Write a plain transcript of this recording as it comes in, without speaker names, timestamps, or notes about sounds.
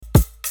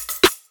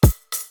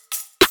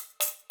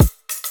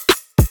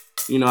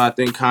I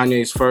think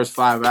Kanye's first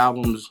 5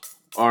 albums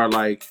are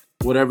like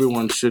what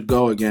everyone should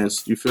go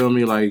against. You feel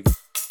me? Like,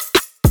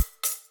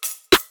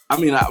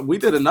 we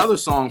did another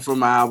song from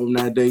my album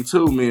that day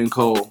too, me and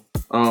Cole.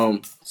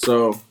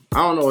 So I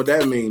don't know what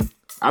that means.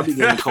 I be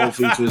getting Cole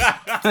features.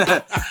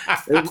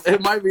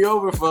 It might be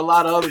over for a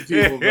lot of other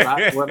people,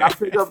 but when I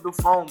pick up the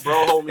phone,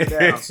 bro, hold me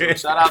down. So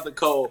shout out to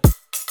Cole.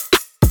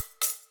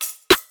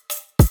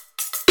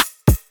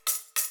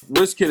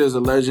 Wizkid is a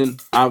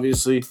legend,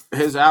 obviously.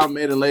 His album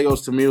Made in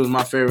Lagos to me was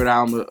my favorite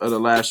album of the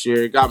last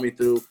year. It got me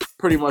through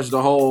pretty much the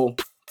whole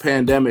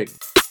pandemic.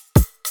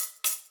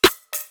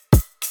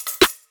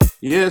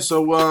 Yeah,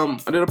 so I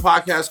did a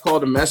podcast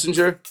called The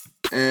Messenger,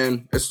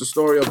 and it's the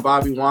story of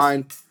Bobby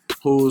Wine,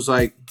 who's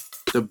like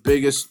the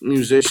biggest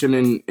musician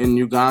in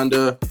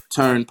Uganda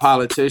turned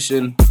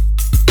politician.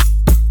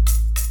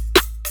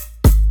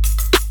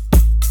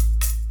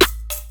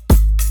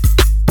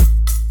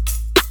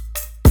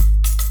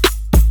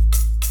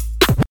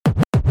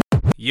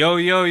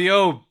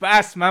 Yo,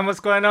 Bass, man, what's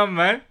going on,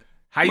 man?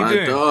 How you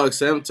doing? My dog,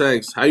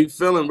 Semtex. How you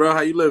feeling, bro? How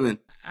you living?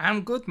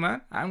 I'm good,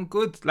 man. I'm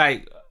good.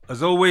 Like,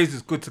 as always,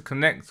 it's good to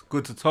connect,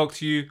 good to talk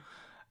to you.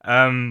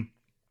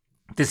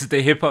 This is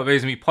the Hip Hop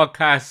Raised Me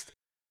podcast.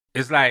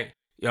 It's like,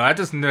 I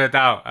just nerd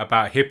out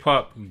about hip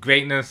hop,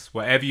 greatness,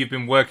 whatever you've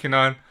been working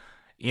on,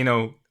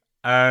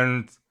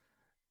 and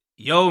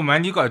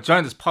man, you got a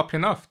joint that's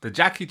popping off, the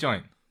Jackie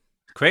joint.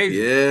 Crazy.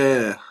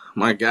 Yeah.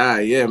 My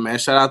guy, yeah, man.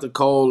 Shout out to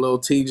Cole, Lil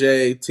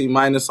TJ, T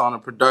Minus on the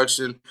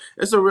production.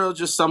 It's a real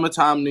just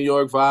summertime New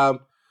York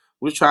vibe.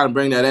 We're trying to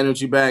bring that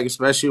energy back,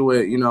 especially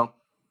with,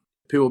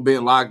 people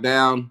being locked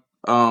down.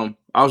 I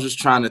was just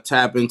trying to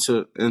tap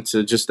into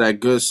just that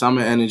good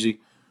summer energy.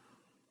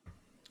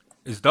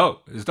 It's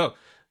dope.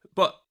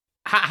 But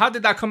how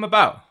did that come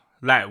about?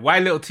 Like, why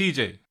Lil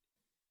TJ?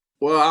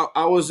 Well,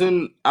 I was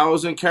in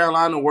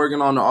Carolina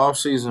working on the off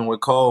season with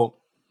Cole.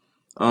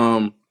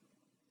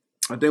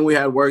 I think we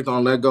had worked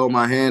on Let Go of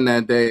My Hand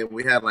that day.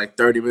 We had like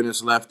 30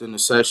 minutes left in the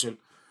session.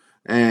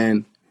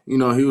 And, he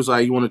was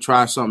like, you want to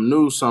try something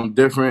new, something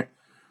different?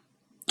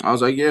 I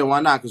was like, yeah,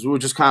 why not? Because we were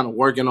just kind of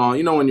working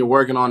on, when you're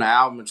working on an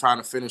album and trying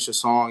to finish a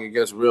song, it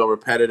gets real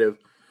repetitive.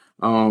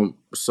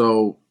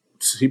 So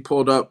he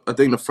pulled up, I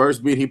think the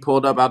first beat he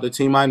pulled up out the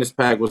T Minus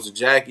pack was the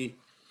Jackie.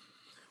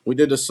 We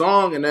did the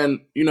song, and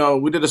then,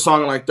 we did the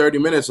song in like 30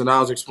 minutes, and I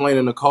was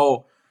explaining to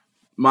Cole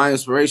my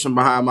inspiration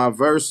behind my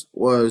verse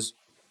was,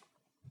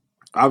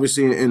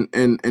 obviously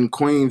in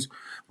Queens,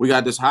 we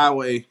got this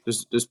highway,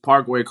 this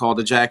parkway called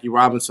the Jackie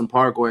Robinson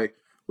Parkway,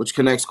 which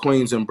connects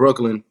Queens and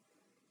Brooklyn.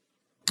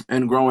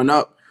 And growing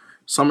up,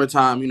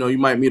 summertime, you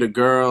might meet a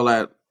girl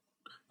at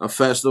a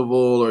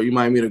festival, or you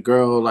might meet a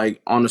girl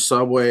like on the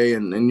subway,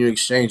 and you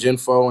exchange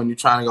info, and you're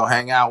trying to go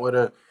hang out with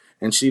her,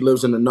 and she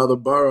lives in another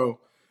borough.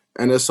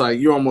 And it's like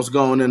you're almost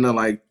going into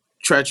like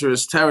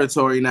treacherous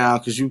territory now,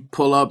 because you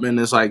pull up and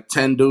there's like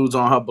 10 dudes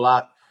on her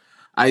block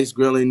ice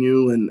grilling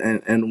you,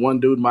 and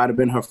one dude might have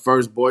been her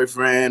first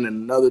boyfriend,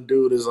 and another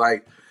dude is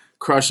like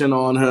crushing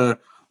on her,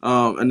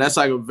 and that's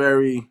like a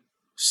very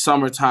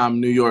summertime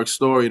New York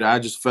story that I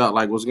just felt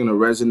like was gonna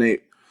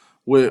resonate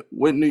with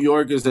New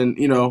Yorkers, and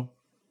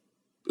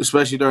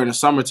especially during the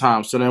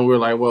summertime. So then we're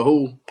like, well,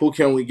 who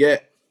can we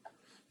get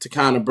to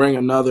kind of bring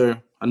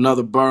another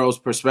borough's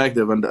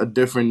perspective and a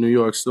different New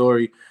York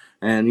story?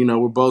 And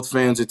we're both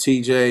fans of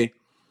TJ.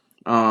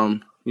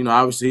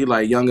 Obviously he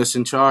like youngest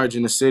in charge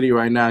in the city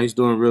right now. He's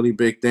doing really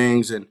big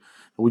things, and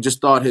we just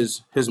thought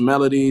his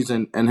melodies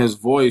and his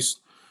voice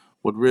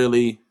would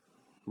really,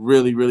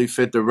 really, really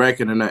fit the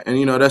record. And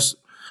that's,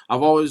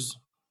 I've always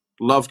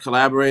loved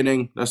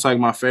collaborating. That's like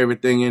my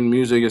favorite thing in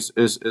music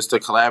is to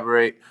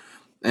collaborate.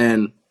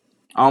 And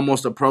I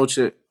almost approach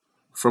it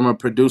from a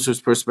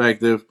producer's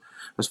perspective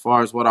as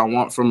far as what I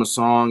want from a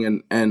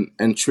song,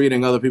 and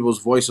treating other people's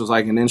voices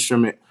like an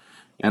instrument.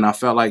 And I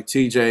felt like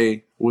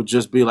TJ would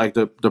just be like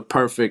the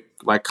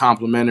perfect, like,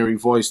 complementary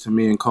voice to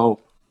me and Cole.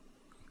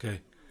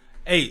 Okay.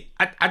 Hey,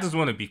 I just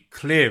want to be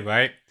clear,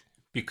 right?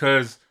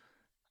 Because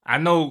I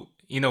know,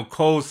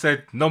 Cole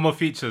said no more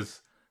features.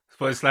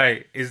 But it's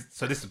like,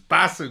 so this is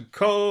Bass and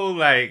Cole,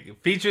 like,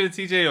 featuring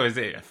TJ, or is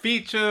it a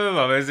feature,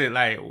 or is it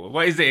like,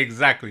 what is it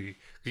exactly?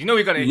 Because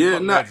we got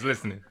guys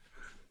listening.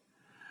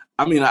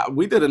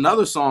 We did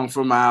another song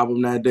from my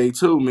album that day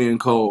too, me and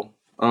Cole.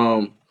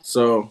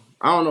 So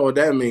I don't know what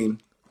that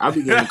means. I'll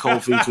be getting Cole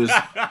features.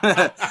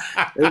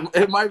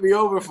 It might be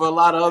over for a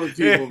lot of other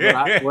people,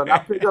 but when I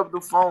pick up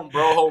the phone,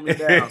 bro, hold me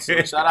down.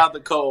 So shout out to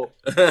Cole.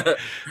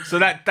 So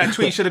that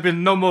tweet should have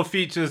been no more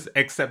features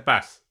except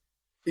Bass.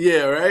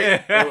 Yeah,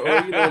 right.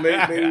 Or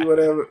maybe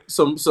whatever.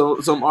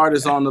 Some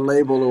artists on the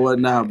label or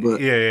whatnot. But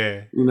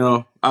yeah.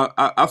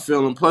 I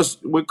feel him. Plus,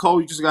 with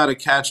Cole, you just got to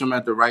catch him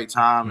at the right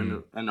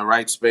time and the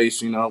right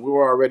space. We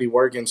were already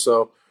working,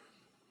 so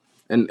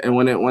and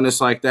when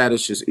it's like that,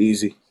 it's just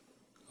easy.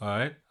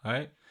 All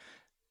right.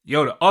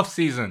 Yo, the off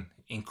season,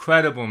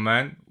 incredible,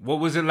 man.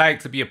 What was it like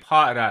to be a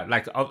part of that?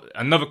 Like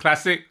another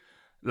classic,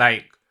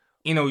 like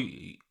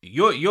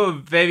you're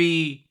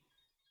very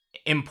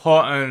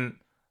important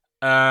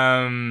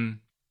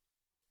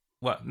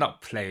well,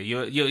 not player.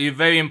 You're a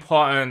very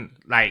important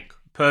like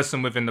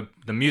person within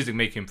the music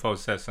making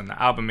process and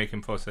the album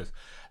making process.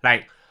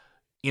 Like,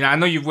 I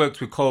know you've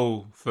worked with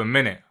Cole for a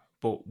minute,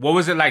 but what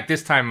was it like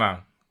this time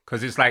around?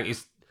 Because it's like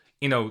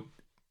you know,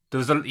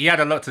 he had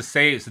a lot to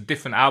say. It's a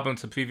different album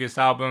to previous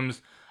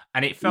albums,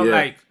 and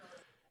Yeah,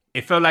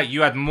 it felt like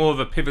you had more of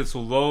a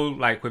pivotal role,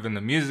 like within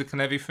the music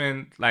and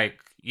everything. Like,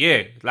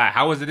 yeah, like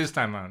how was it this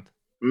time around?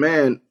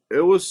 man,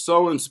 it was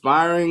so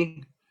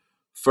inspiring.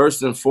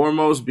 First and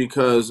foremost,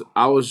 because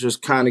I was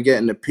just kind of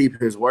getting to peep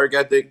his work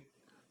ethic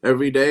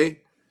every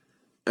day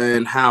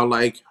and how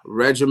like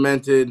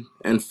regimented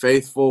and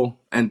faithful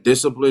and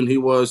disciplined he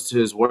was to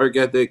his work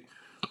ethic.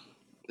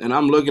 And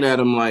I'm looking at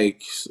him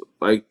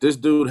like this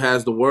dude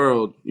has the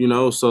world, you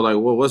know. So like,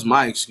 well, what's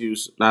my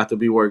excuse not to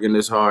be working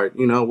this hard?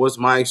 You know, what's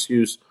my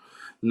excuse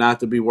not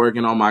to be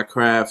working on my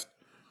craft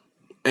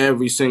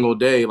every single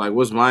day? Like,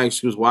 what's my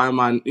excuse? Why am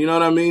I? You know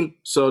what I mean?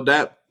 So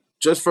that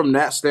just from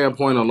that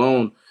standpoint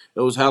alone,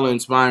 it was hella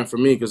inspiring for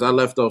me because I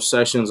left those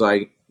sessions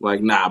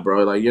like nah,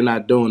 bro, like you're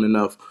not doing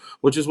enough,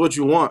 which is what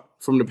you want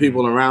from the Mm,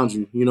 people around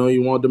you. You know,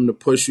 you want them to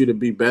push you to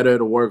be better,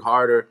 to work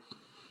harder.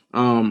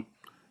 Um,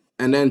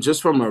 and then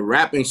just from a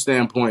rapping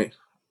standpoint,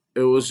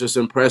 it was just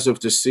impressive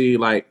to see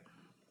like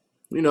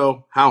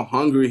how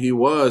hungry he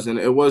was, and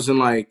it wasn't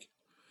like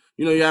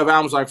you have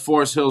albums like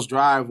Forest Hills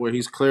Drive where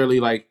he's clearly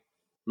like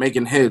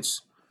making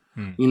hits.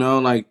 mm,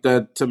 Like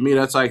that to me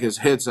that's like his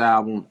hits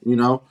album.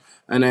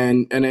 And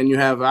then you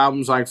have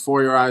albums like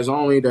For Your Eyes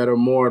Only that are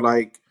more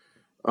like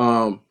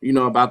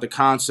about the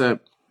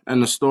concept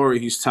and the story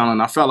he's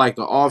telling. I felt like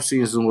the off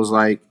season was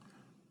like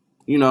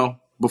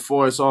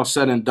before it's all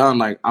said and done,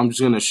 like I'm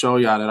just gonna show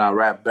y'all that I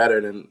rap better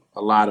than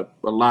a lot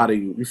of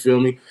you. You feel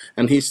me?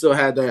 And he still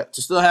had that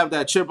to still have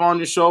that chip on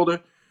your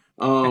shoulder.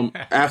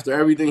 After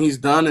everything he's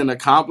done and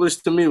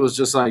accomplished, to me it was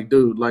just like,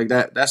 dude, like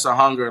that's a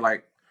hunger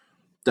like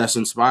that's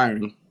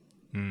inspiring.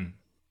 mm.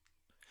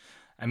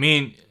 I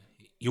mean,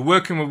 you're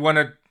working with one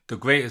of the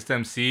greatest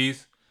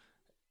MCs.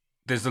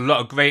 There's a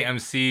lot of great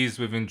MCs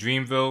within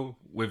Dreamville,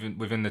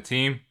 within the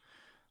team.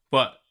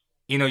 But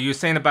you were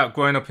saying about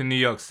growing up in New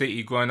York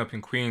City, growing up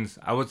in Queens.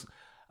 I was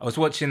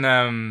watching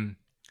the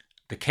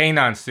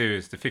K9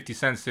 series, the 50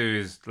 Cent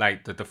series,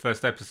 like the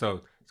first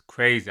episode. It's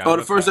crazy. I Oh,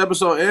 the love first that.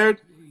 episode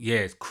aired? Yeah,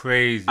 it's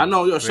crazy. I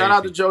know, It's yo, shout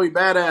out to crazy. Joey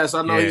Badass.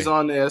 I know he's Yeah,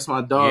 on there. That's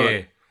my dog.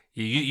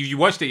 yeah. You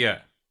watched it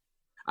yet?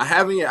 I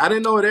haven't yet. I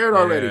didn't know it aired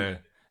already. Yeah,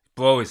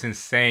 bro, it's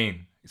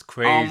insane. It's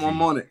I'm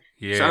crazy. on it.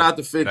 Shout Yeah, out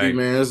to 50, like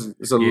man.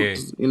 It's a yeah,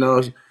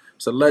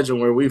 it's a legend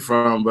where we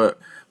from, but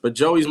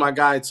Joey's my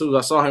guy too.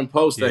 I saw him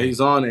post that yeah,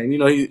 he's on it. And,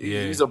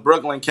 yeah, he's a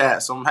Brooklyn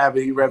cat, so I'm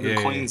happy he repping yeah.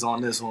 Queens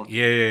on this one.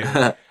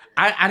 Yeah.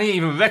 I didn't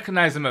even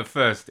recognize him at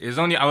first. It was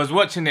only I was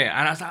watching it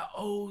and I was like,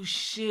 oh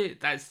shit,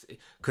 that's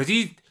because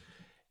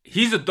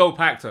he's a dope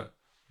actor.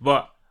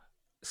 But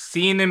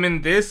seeing him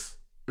in this,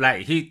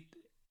 like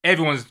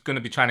everyone's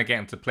gonna be trying to get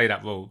him to play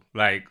that role,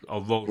 like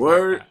or roles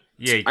like Word. that.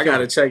 Yeah, he I killed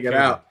gotta it. check it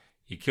Killed it. out.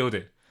 He killed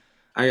it.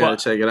 I gotta But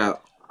check it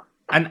out.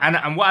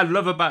 and what I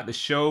love about the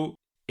show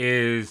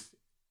is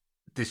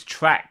these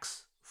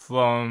tracks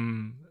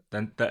from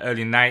the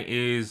early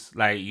 90s.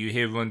 Like you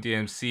hear Run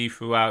DMC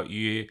throughout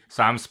you.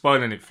 So I'm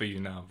spoiling it for you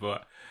now,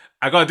 but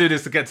I gotta do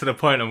this to get to the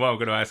point of what I'm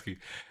gonna ask you.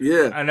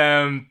 Yeah.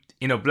 And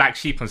Black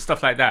Sheep and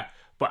stuff like that.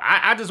 But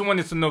I just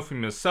wanted to know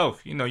from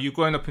yourself, you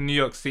growing up in New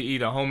York City,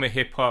 the home of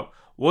hip hop,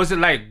 what was it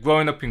like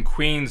growing up in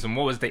Queens and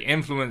what was the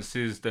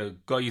influences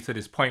that got you to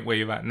this point where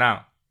you're at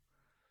now?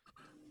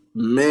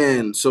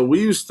 Man, so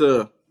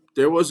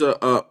there was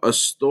a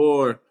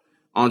store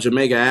on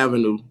Jamaica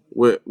Avenue,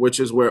 which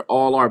is where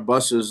all our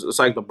buses, it's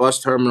like the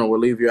bus terminal will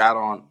leave you out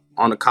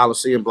on the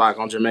Coliseum block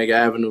on Jamaica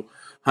Avenue,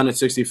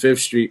 165th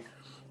Street.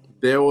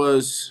 There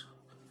was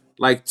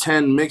like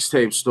 10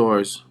 mixtape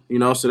stores,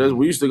 so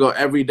we used to go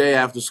every day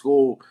after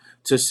school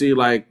to see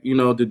like,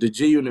 the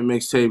G Unit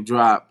mixtape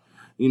drop,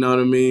 you know what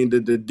I mean?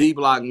 The D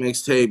Block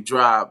mixtape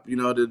drop,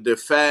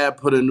 the Fab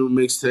put a new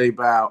mixtape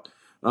out.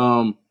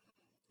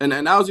 And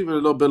that was even a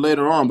little bit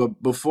later on,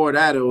 but before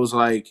that, it was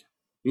like,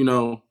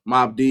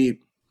 Mobb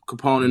Deep,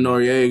 Capone and Mm,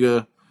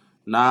 Noriega,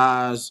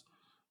 Nas,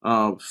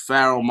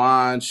 Pharoah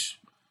Monch,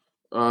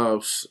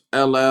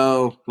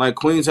 LL. Like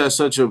Queens has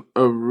such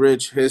a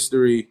rich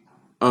history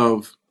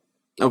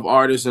of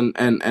artists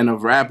and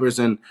of rappers,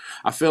 and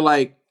I feel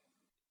like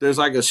there's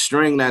like a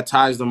string that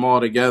ties them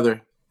all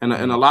together, and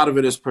a mm, lot of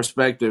it is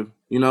perspective.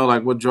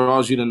 Like what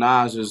draws you to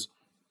Nas is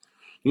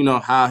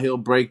how he'll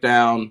break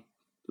down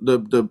the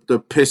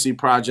pissy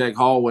project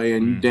hallway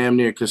and you mm. damn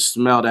near could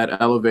smell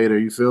that elevator.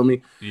 You feel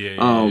me? Yeah,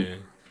 yeah, Um, yeah.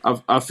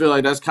 I feel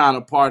like that's kind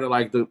of part of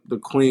like the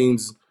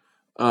Queens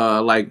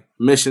like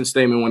mission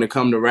statement when it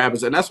come to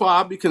rappers, and that's why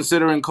I be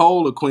considering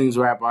Cole a Queens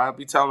rapper. I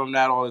be telling him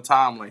that all the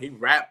time. Like he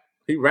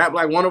rap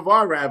like one of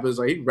our rappers.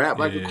 Like he rap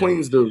like a Yeah,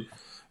 Queens dude.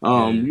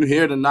 yeah, You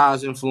hear the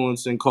Nas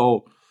influence in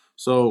Cole,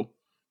 so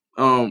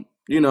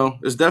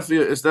it's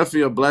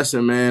definitely a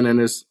blessing, man, and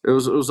it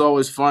was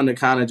always fun to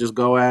kind of just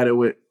go at it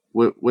with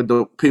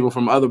the people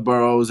from other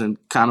boroughs and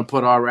kind of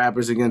put our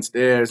rappers against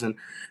theirs, and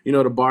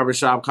the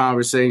barbershop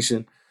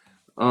conversation.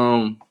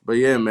 But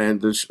yeah, man,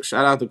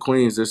 shout out to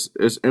Queens.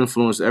 It's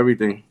influenced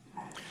everything.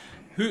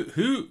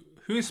 Who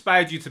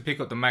inspired you to pick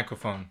up the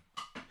microphone?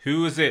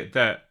 Who was it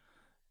that,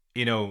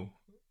 you know,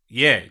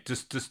 yeah,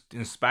 just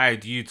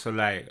inspired you to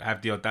like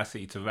have the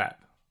audacity to rap?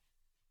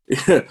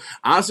 Yeah,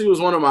 honestly, it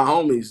was one of my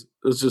homies.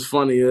 It's just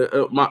funny.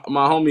 My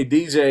homie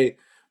DJ.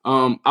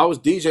 I was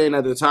DJing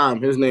at the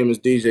time. His name is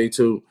DJ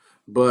too.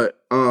 But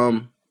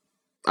I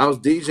was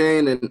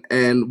DJing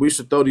and we used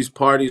to throw these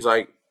parties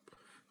like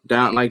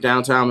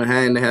downtown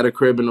Manhattan. They had a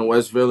crib in the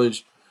West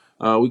Village.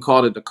 We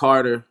called it the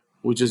Carter.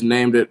 We just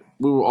named it.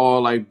 We were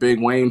all like big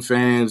Wayne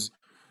fans,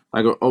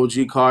 like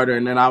OG Carter,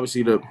 and then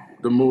obviously the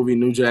movie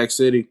New Jack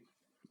City.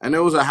 And it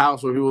was a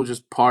house where people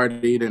just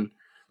partied and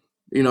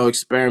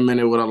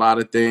experimented with a lot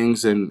of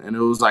things, and it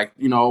was like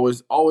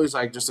always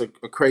like just a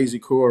crazy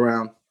crew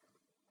around.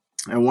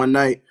 And one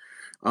night,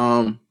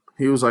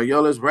 he was like,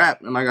 "Yo, let's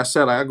rap." And like I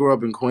said, like, I grew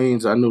up in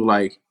Queens. I knew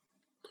like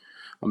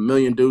a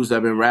million dudes that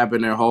have been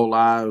rapping their whole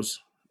lives,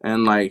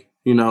 and like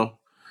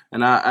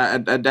and I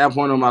at that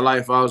point in my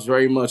life, I was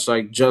very much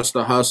like just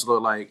a hustler,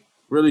 like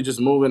really just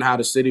moving how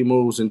the city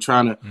moves and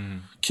trying to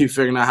Mm. keep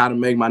figuring out how to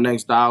make my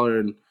next dollar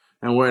and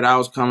where that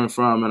was coming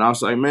from. And I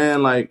was like,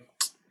 man, like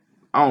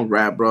I don't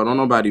rap, bro. Don't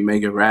nobody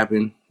make it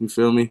rapping. You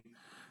feel me?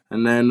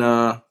 And then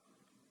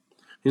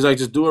he's like,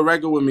 just do a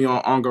record with me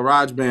on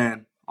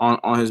GarageBand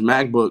on his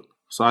MacBook.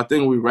 So I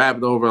think we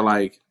rapped over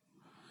like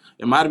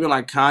it might have been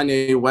like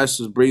Kanye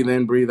West's "Breathe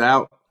In, Breathe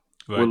Out"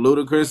 with Right,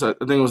 Ludacris. I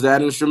think it was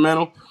that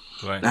instrumental.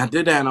 right. And I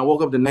did that, and I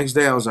woke up the next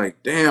day. I was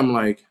like, damn,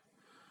 like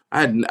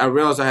I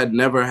realized I had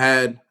never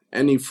had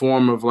any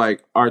form of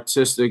like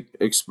artistic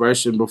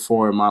expression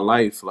before in my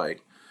life.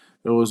 Like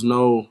there was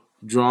no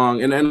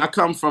drawing, and I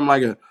come from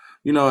like an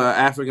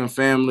African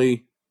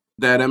family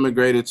that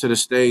immigrated to the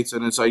States,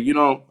 and it's like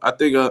I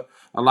think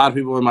a lot of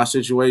people in my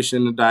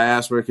situation, the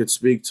diaspora, could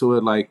speak to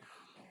it. Like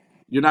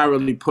you're not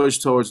really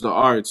pushed towards the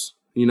arts.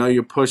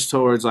 You're pushed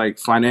towards like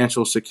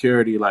financial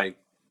security, like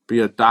be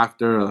a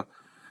doctor,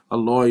 a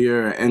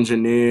lawyer, an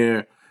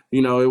engineer.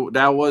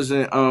 That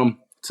wasn't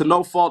to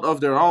no fault of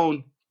their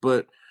own,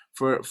 but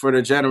for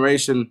the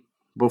generation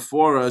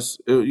before us,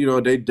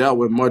 they dealt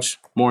with much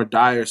more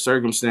dire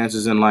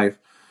circumstances in life.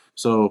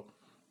 So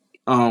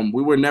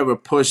we were never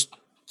pushed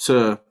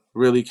to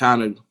really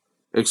kind of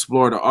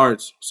explore the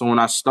arts. So when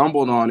I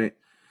stumbled on it,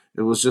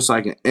 it was just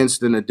like an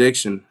instant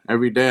addiction.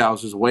 Every day I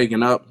was just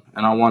waking up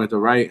and I wanted to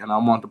write and I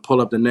wanted to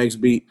pull up the next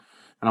beat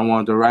and I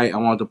wanted to write. I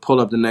wanted to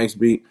pull up the next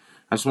beat.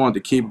 I just wanted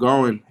to keep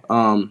going.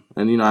 And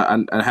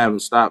I haven't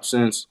stopped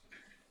since.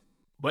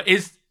 But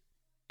is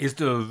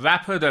the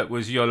rapper that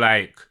was your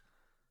like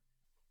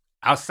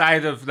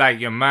outside of like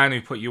your man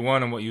who put you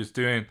on and what you was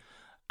doing,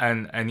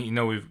 and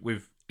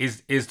with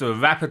is the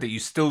rapper that you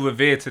still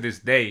revere to this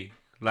day,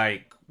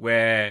 like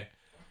where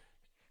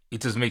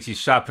it just makes you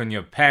sharpen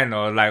your pen,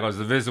 or like as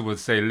the Visa would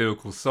say,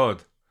 lyrical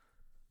sword.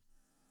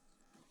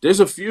 There's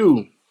a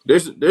few.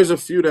 There's a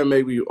few that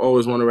make me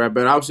always want to rap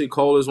better. Obviously,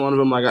 Cole is one of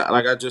them. Like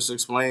I just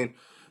explained,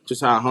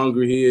 just how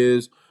hungry he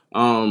is.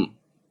 Um,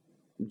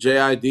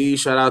 JID,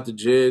 shout out to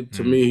Jid.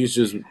 To Mm. me, he's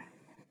just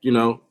you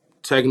know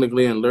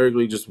technically and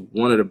lyrically just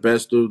one of the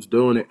best dudes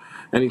doing it.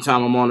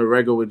 Anytime I'm on the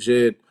record with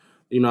Jid,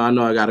 I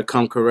know I got to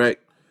come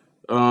correct.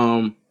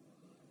 Um,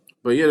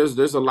 but yeah,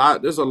 there's a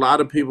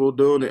lot of people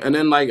doing it, and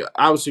then like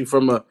obviously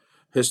from a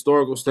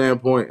historical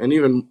standpoint, and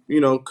even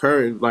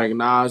current like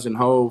Nas and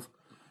Hove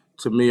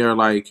to me are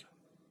like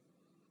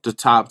the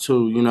top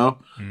two,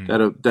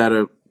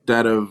 Mm.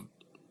 that have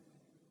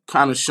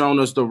kind of shown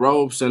us the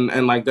ropes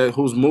and like that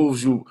whose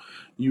moves you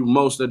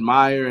most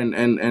admire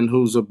and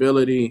whose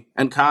ability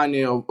and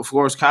Kanye, of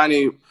course,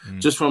 Kanye Mm.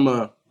 just from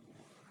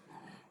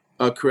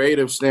a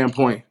creative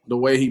standpoint, the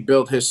way he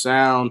built his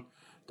sound,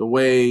 the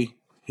way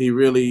he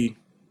really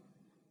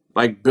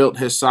like built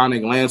his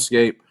sonic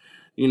landscape.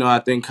 I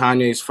think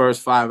Kanye's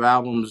first five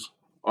albums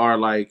are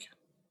like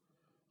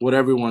what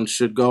everyone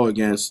should go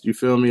against. You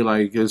feel me?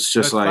 Like it's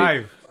just First like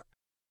five.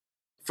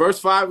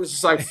 first five is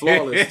just like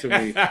flawless to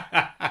me.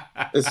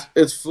 All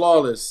It's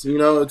flawless.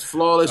 It's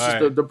flawless. Just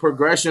the, right. the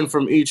progression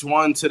from each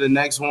one to the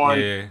next Yeah, one.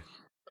 yeah.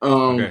 Um,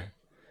 Okay.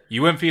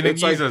 You weren't feeling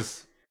it's like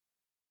Jesus.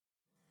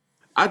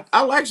 I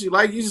actually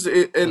like you,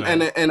 and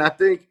Right. I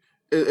think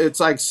it's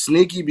like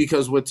sneaky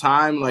because with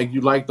time, like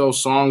you like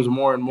those songs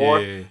more and Yeah, more.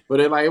 yeah, But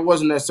it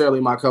wasn't necessarily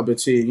my cup of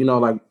tea.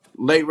 Like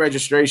late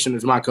registration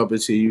is my cup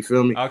of tea. You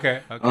feel me? yeah.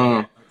 Okay. Okay.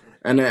 Um,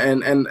 and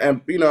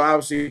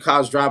obviously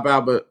college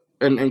dropout, but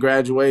and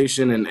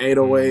graduation and Mm.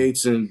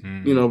 808s and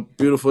Mm.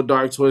 beautiful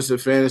dark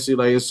twisted fantasy.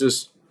 Like it's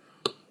just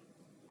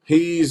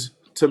he's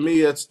to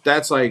me that's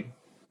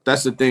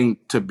the thing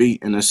to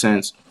beat in a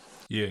sense.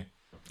 Yeah.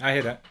 I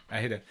hear that. I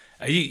hear that.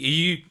 Are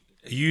you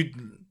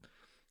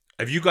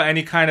have you got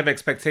any kind of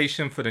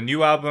expectation for the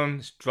new album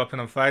it's dropping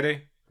on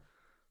Friday?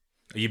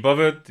 Are you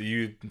bothered?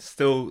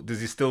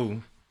 Does he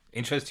still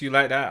interest you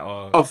like that,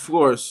 or Of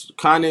course,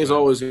 Kanye's right?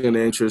 always going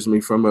to interest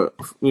me from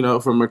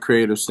a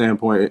creative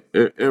standpoint,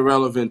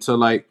 irrelevant to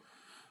like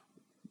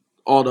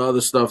all the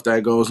other stuff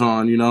that goes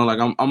on. Like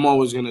I'm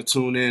always going to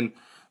tune in.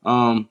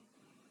 Um,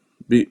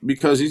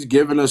 because he's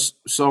given us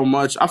so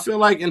much. I feel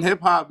like in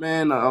hip hop,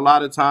 man, a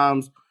lot of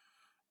times,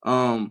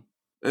 and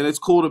it's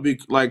cool to be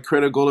like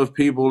critical of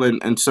people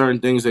and certain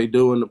things they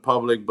do in the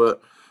public,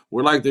 but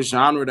we're like the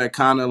genre that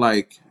kind of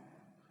like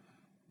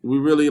we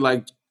really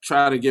like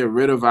try to get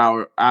rid of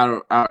our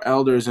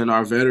elders and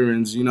our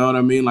veterans. You know what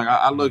I mean? Like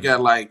I look Mm,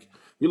 at like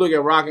you look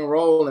at rock and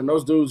roll, and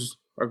those dudes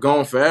are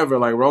going forever,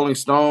 like Rolling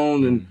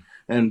Stone mm,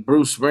 and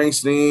Bruce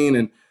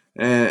Springsteen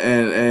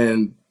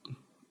and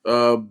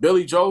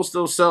Billy Joel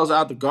still sells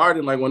out the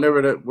Garden like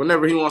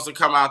whenever he wants to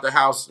come out the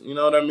house. You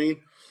know what I mean?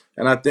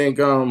 And I think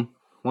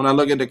when I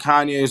look at the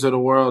Kanyes of the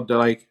world, they're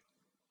like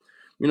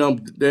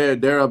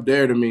they're up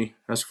there to me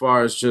as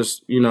far as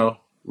just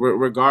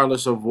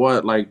regardless of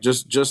what, like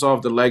just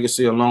off the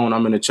legacy alone,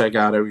 I'm gonna check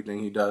out everything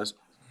he does.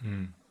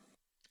 mm.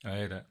 I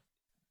hear that.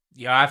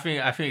 Yeah, I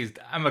think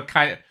I'm a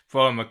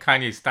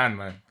Kanye stan,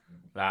 man.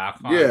 Like I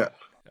can't. Yeah,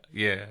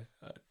 Yeah,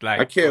 I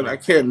like can't bro. I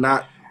can't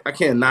not I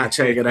can't not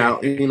check it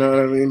out. You know what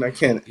I mean? I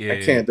Yeah,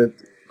 can't.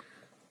 That's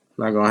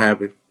not gonna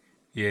happen.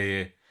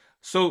 yeah.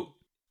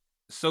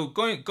 So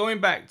going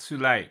back to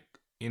like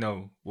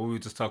what we were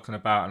just talking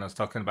about, and I was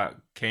talking about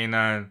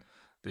Kanan,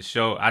 the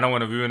show. I don't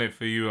want to ruin it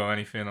for you or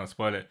anything or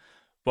spoil it,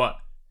 but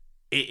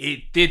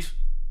it did.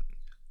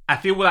 I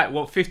feel like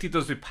what 50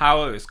 does with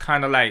Power is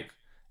kind of like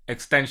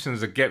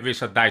extensions of Get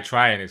Rich or Die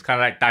Trying. It's kind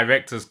of like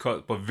director's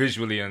cut, but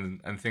visually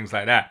and things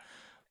like that.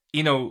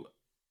 You know,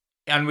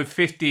 and with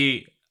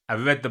 50, I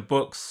read the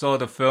books, saw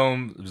the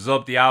film,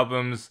 absorbed the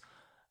albums,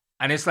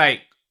 and it's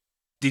like,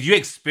 did you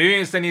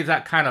experience any of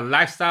that kind of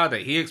lifestyle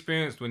that he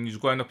experienced when he was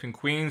growing up in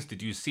Queens?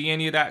 Did you see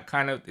any of that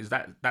kind of, is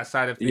that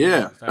side of things?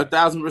 Yeah, Is a that,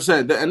 thousand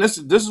percent. And this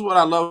is what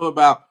I love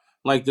about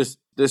like this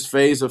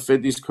phase of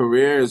 50's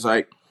career is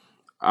like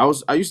I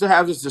used to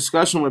have this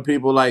discussion with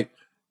people like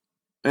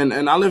and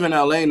I live in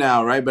LA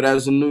now, right? But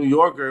as a New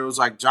Yorker, it was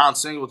like John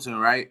Singleton,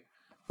 right?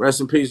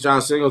 Rest in peace,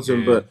 John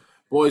Singleton. yeah. But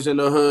Boys in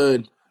the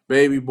Hood,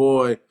 Baby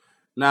Boy,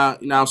 now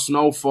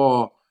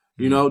Snowfall.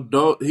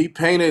 Mm, He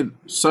painted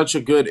such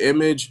a good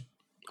image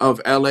of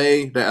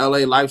LA, the LA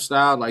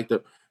lifestyle, like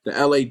the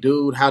LA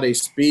dude, how they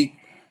speak,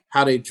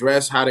 how they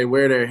dress, how they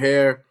wear their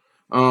hair.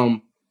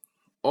 Um,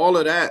 all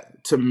of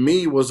that to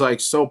me was like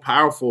so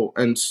powerful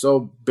and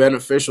so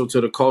beneficial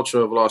to the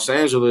culture of Los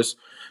Angeles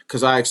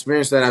because I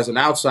experienced that as an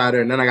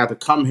outsider, and then I got to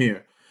come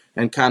here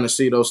and kind of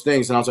see those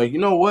things, and I was like, you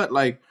know what,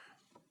 like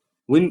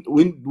we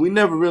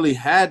never really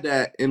had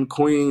that in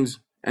Queens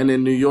and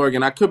in New York,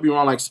 and I could be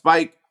wrong, like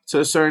Spike to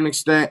a certain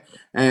extent,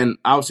 and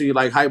obviously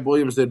like Hype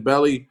Williams did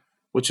Belly,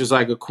 which is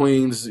like a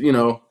Queens,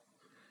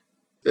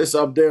 it's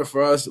up there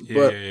for us,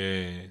 but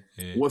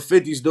yeah. what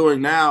 50's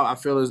doing now, I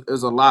feel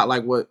is a lot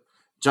like what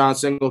John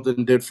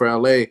Singleton did for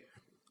LA,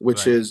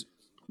 which Right. is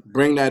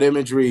bring that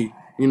imagery,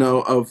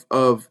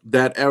 of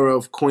that era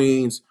of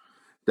Queens,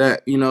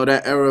 that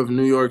era of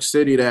New York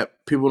City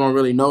that people don't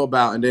really know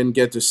about and didn't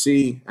get to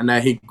see, and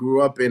that he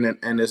grew up in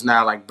and is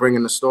now like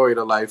bringing the story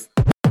to life.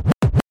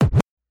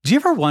 Do you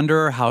ever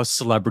wonder how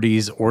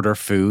celebrities order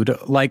food?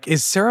 Like,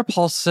 is Sarah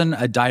Paulson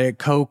a Diet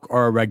Coke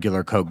or a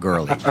regular Coke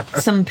girlie?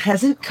 Some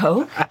peasant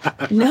Coke?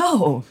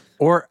 No.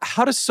 Or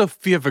how does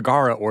Sofia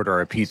Vergara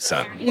order a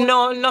pizza?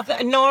 No,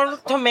 nothing. No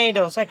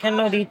tomatoes. I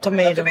cannot eat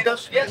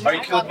tomatoes. Yes. Are you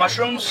cool with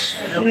mushrooms?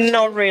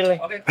 Not really.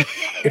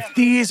 If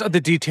these are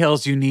the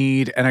details you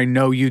need, and I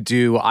know you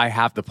do, I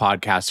have the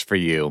podcast for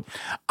you.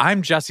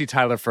 I'm Jesse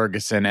Tyler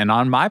Ferguson, and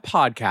on my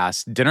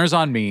podcast, Dinners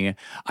on Me,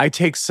 I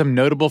take some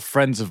notable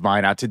friends of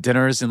mine out to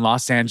dinners in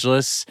Los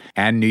Angeles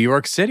and New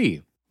York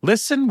City.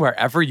 Listen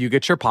wherever you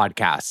get your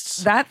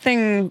podcasts. That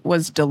thing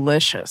was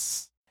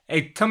delicious.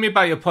 Hey, tell me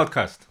about your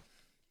podcast.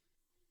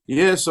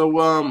 Yeah, so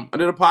I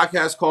did a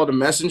podcast called The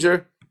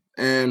Messenger,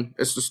 and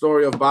it's the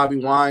story of Bobby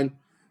Wine,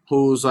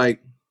 who's like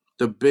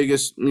the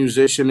biggest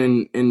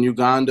musician in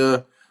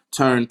Uganda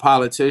turned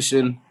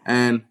politician,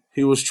 and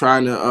he was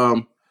trying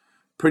to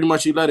pretty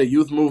much he led a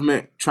youth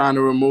movement trying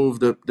to remove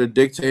the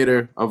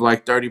dictator of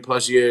like 30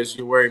 plus years,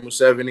 Yoweri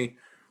Museveni,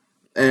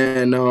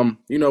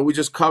 and we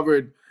just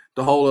covered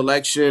the whole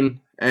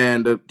election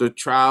and the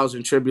trials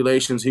and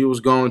tribulations he was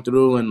going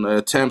through and the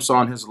attempts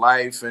on his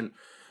life and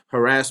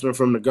harassment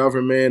from the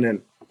government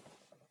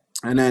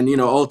and then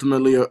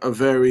ultimately a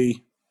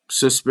very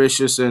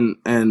suspicious and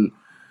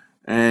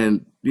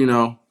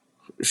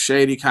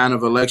shady kind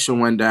of election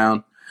went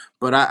down.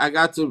 But I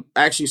got to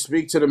actually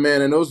speak to the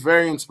man, and it was a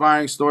very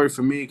inspiring story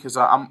for me because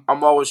I'm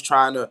always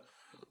trying to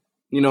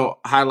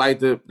highlight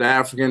the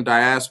African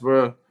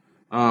diaspora,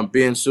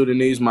 being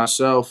Sudanese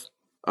myself,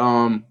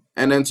 and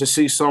then to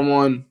see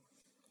someone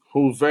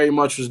who very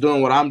much was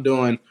doing what I'm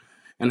doing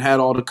and had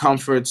all the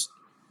comforts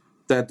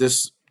that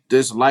this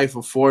life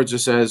affords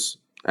us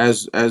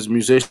as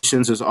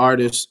musicians, as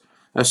artists,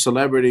 as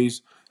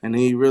celebrities, and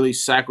he really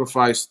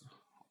sacrificed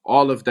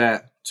all of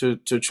that to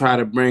try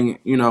to bring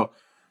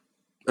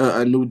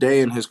a new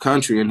day in his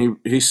country, and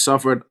he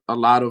suffered a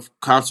lot of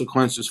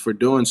consequences for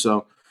doing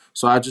so.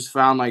 So I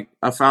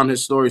found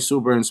his story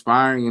super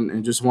inspiring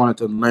and just wanted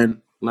to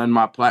lend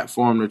my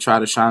platform to try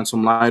to shine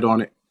some light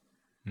on it.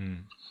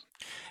 Mm.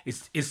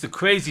 it's the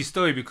crazy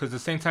story because the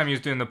same time he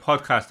was doing the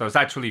podcast, I was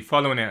actually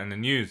following it in the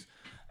news,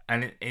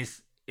 and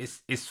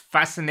it's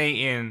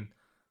fascinating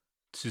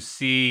to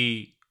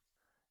see,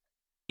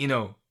 you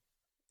know,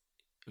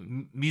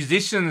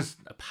 musicians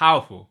are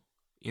powerful,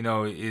 you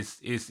know, is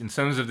in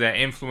terms of their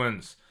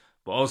influence,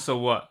 but also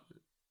what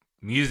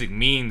music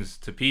means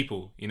to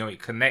people. You know, it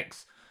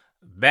connects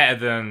better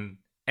than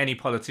any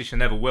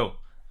politician ever will,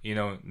 you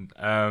know.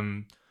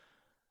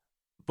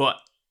 But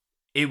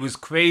it was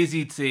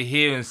crazy to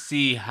hear and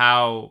see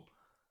how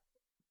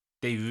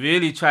they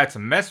really tried to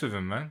mess with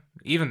him, man.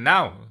 Even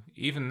now,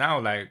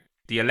 like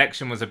the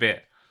election was a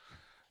bit.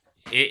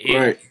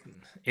 Right.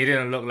 It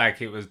didn't look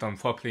like it was done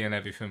properly and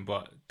everything,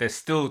 but they're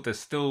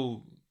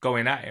still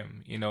going at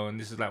him, you know. And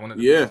this is like one of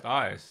the Yeah. biggest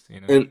artists,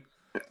 you know. And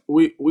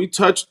we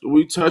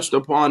touched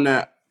upon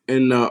that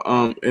in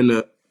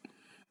the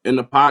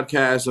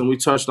podcast, and we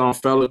touched on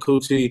Fela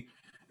Kuti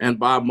and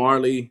Bob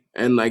Marley,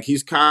 and like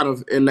he's kind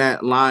of in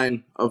that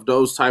line of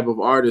those type of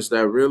artists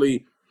that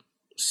really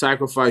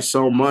sacrifice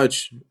so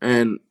much,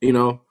 and you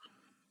know,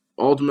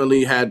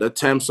 ultimately had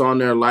attempts on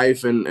their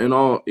life and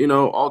all, you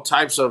know, all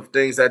types of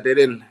things that they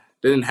didn't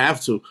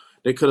have to.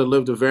 They could have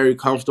lived a very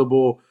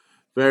comfortable,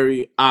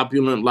 very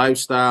opulent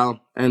lifestyle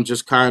and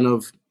just kind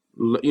of,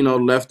 you know,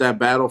 left that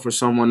battle for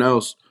someone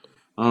else.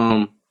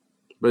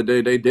 But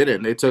they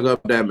didn't. They took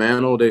up that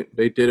mantle.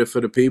 They did it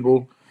for the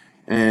people,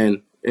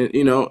 and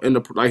you know, in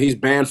the like he's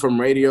banned from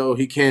radio.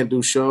 He can't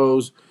do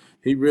shows.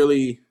 He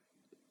really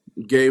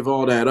gave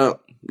all that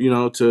up, you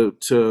know,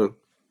 to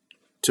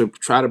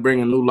try to bring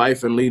a new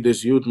life and lead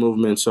this youth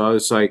movement. So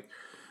it's like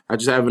I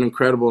just have an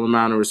incredible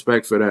amount of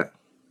respect for that.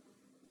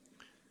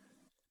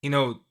 You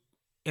know,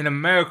 in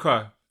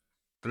America,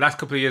 the last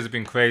couple of years have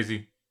been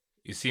crazy.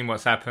 You've seen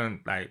what's happened,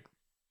 like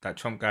that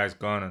Trump guy's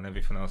gone and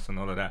everything else and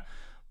all of that.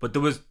 But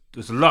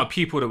there's a lot of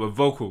people that were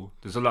vocal.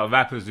 There's a lot of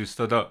rappers who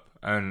stood up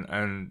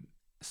and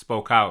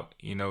spoke out.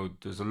 You know,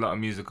 there's a lot of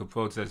musical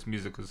protest,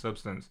 musical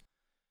substance.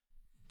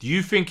 Do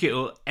you think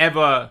there'll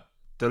ever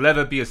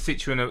be a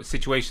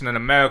situation in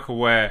America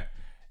where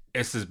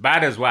it's as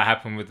bad as what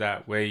happened with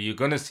that, where you're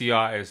gonna see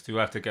artists who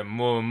have to get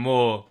more and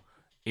more,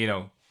 you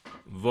know,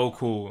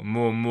 vocal,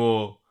 more and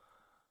more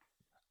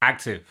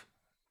active?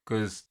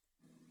 Because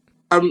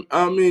I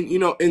mean, you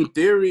know, in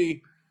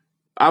theory,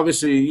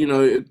 obviously, you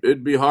know,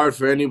 it'd be hard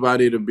for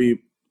anybody to be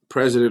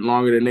president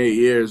longer than 8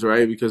 years,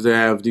 right? Because they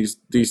have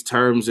these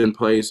terms in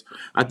place.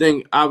 I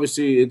think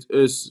obviously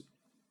it's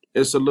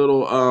a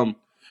little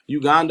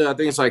Uganda. I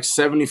think it's like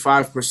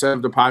 75%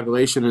 of the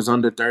population is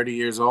under 30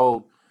 years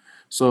old.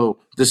 So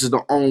this is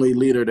the only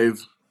leader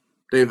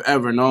they've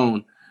ever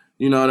known.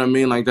 You know what I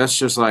mean? Like that's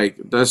just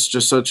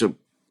such a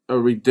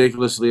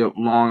ridiculously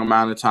long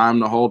amount of time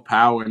to hold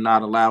power and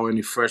not allow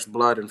any fresh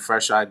blood and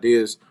fresh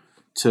ideas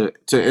to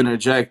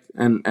interject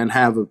and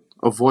have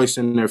a voice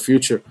in their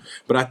future.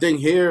 But I think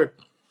here,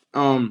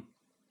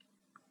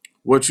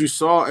 what you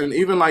saw, and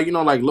even like, you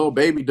know, like Lil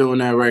Baby doing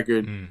that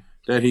record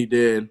that he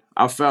did,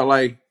 I felt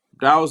like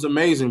that was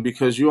amazing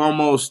because you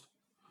almost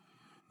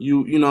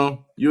you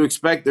know, you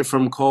expect it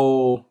from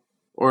Cole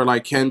or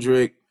like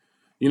Kendrick.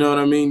 You know what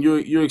I mean?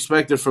 You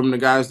expect it from the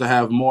guys to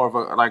have more of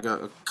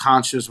a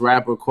conscious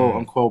rapper, quote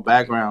unquote,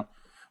 background.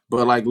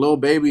 But like Lil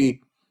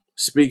Baby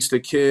speaks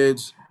to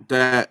kids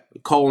that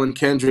Cole and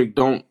Kendrick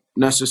don't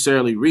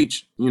necessarily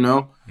reach, you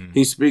know?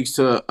 He speaks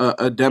to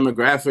a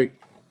demographic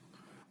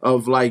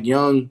of like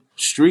young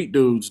street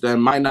dudes that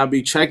might not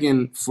be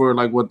checking for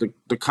like what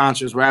the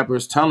conscious rapper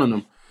is telling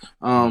them.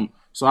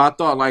 So I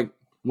thought like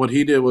what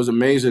he did was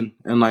amazing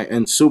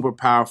and super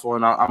powerful,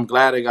 and I'm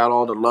glad it got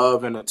all the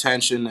love and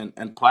attention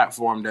and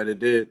platform that it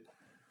did.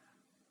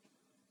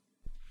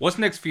 what's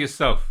next for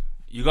yourself?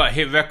 You got a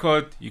hit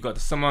record, you got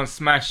the Summer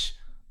Smash.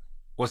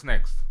 What's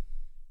next?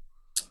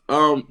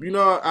 You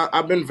know,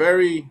 I've been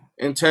very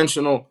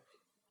intentional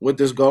with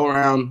this go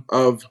around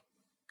of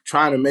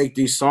trying to make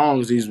these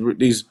songs,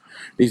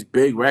 these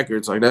big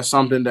records. Like that's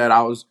something that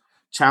I was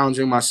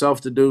challenging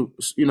myself to do.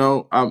 You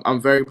know,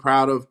 I'm very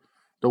proud of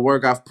the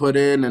work I've put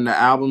in and the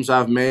albums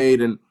I've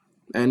made, and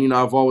you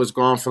know, I've always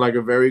gone for like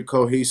a very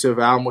cohesive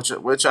album,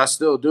 which I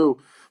still do.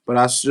 But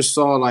I just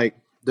saw like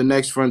the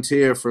next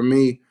frontier for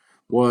me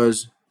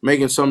was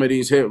making some of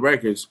these hit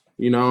records.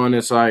 You know, and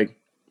it's like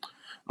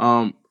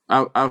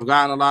I've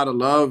gotten a lot of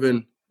love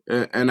and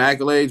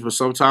accolades, but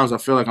sometimes I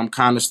feel like I'm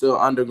kind of still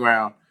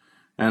underground,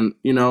 and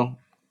you know,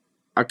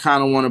 I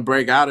kind of want to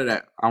break out of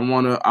that. I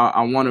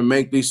want to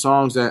make these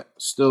songs that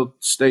still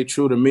stay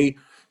true to me,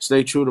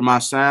 stay true to my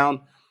sound,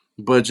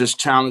 but just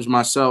challenge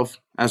myself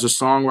as a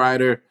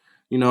songwriter,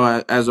 you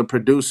know, as a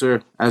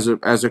producer, as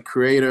a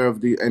creator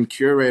of and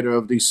curator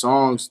of these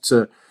songs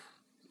to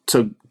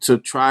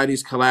try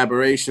these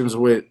collaborations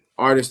with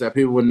artists that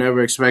people would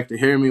never expect to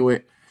hear me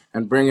with,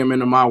 and bring them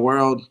into my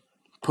world,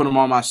 put them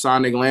on my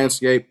sonic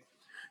landscape,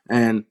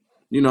 and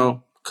you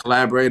know,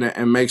 collaborate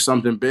and make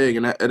something big.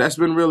 And that's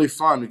been really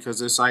fun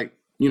because it's like,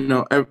 you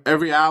know,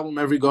 every album,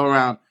 every go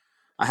around,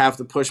 I have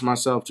to push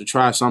myself to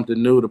try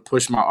something new, to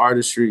push my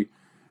artistry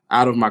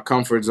out of my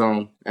comfort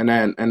zone.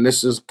 And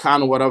this is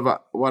kind of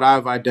what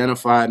I've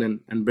identified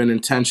and been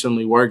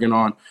intentionally working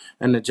on.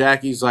 And the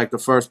Jackie's like the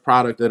first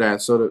product of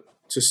that. So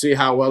to see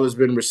how well it's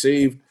been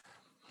received,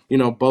 you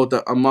know, both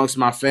amongst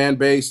my fan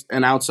base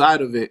and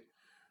outside of it,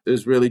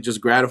 is really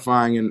just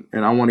gratifying,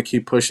 and I want to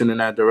keep pushing in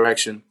that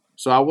direction.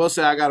 So I will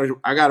say I got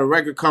a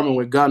record coming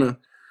with Gunna.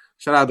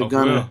 Shout out to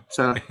Gunna.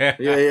 Shout out,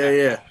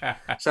 yeah.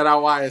 Shout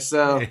out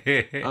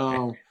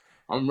YSL.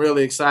 I'm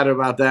really excited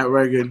about that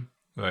record.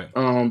 Right.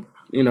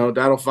 You know,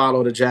 that'll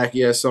follow the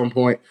Jackie at some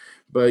point.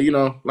 But, you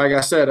know, like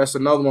I said, that's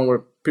another one where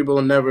people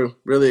will never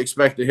really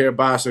expect to hear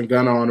Boss and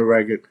Gunna on the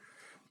record.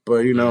 But,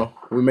 you know,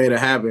 we made it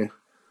happen.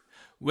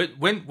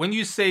 When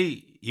you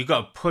say you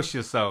gotta push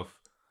yourself,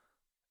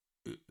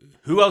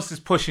 who else is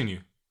pushing you?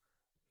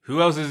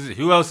 Who else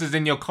is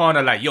in your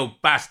corner? Like, yo,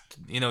 Bass,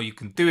 you know, you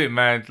can do it,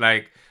 man.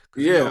 Like,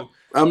 yeah, you know,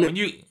 I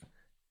mean,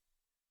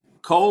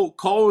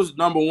 Cole is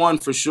number one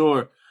for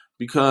sure,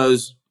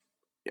 because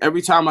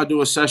every time I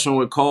do a session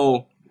with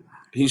Cole,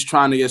 he's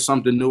trying to get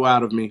something new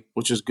out of me,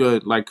 which is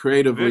good. Like,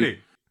 creatively, really?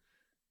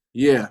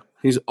 Yeah,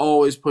 he's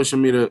always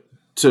pushing me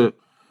to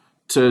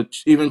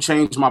even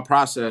change my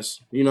process.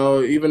 You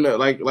know, even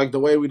like the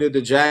way we did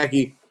the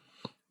Jackie.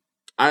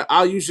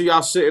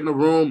 I'll sit in the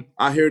room,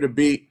 I hear the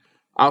beat,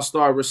 I'll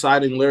start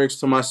reciting lyrics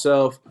to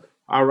myself.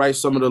 I'll write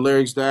some of the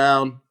lyrics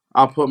down.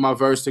 I'll put my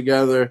verse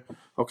together.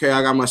 Okay,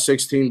 I got my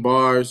 16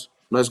 bars.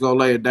 Let's go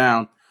lay it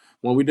down.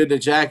 When we did the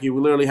Jackie, we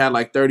literally had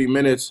like 30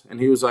 minutes, and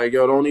he was like,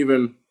 yo,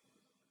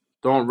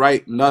 don't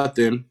write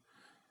nothing.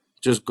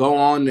 Just go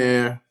on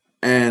there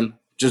and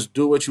just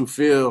do what you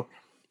feel.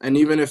 And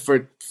even if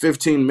for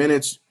 15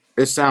 minutes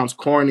it sounds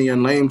corny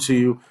and lame to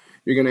you,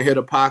 you're going to hit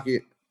a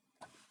pocket,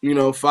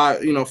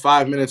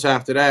 5 minutes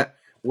after that,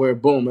 where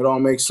boom, it all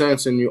makes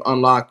sense, and you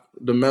unlock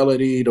the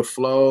melody, the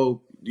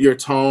flow, your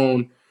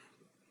tone,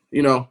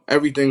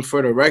 everything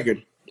for the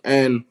record.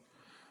 And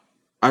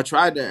I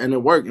tried that, and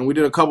it worked. And we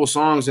did a couple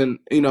songs in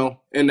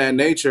that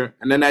nature.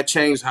 And then that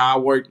changed how I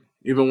worked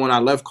even when I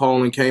left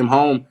Cole and came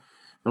home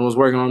and was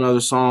working on other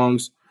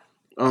songs.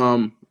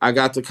 I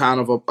got to kind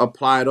of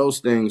apply those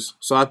things.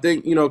 So I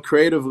think,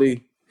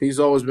 creatively, he's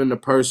always been the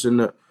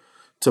person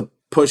to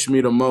push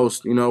me the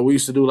most. We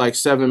used to do like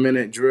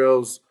 7-minute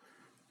drills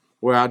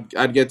where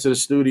I'd get to the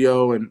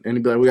studio and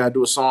he'd be like, we got to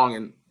do a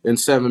song in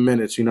 7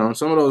 minutes, And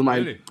some of those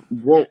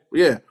won't,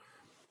 yeah,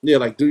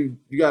 like, dude,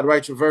 you got to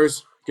write your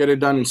verse, get it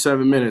done in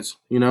 7 minutes,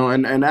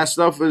 and that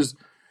stuff is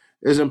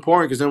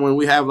important, because then when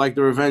we have like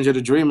the Revenge of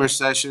the Dreamer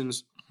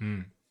sessions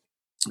and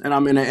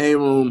I'm in the A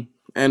room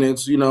and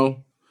it's,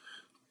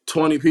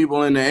 20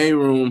 people in the A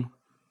room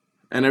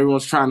and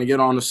everyone's trying to get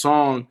on the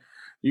song,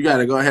 you got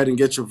to go ahead and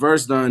get your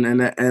verse done, and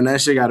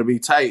that shit got to be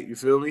tight. You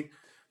feel me?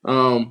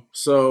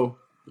 So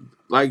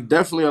like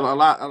definitely a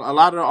lot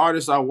of the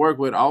artists I work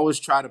with, I always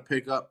try to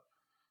pick up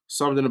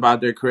something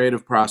about their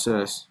creative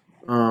process.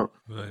 Right.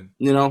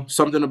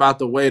 Something about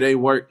the way they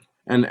work,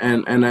 and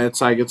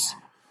it's like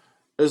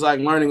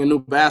learning a new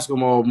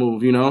basketball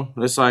move.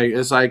 It's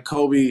like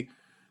Kobe,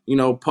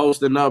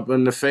 posting up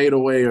in the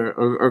fadeaway,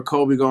 or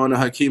Kobe going to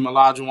Hakeem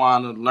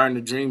Olajuwon to learn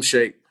the dream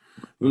shake.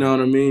 You know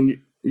what I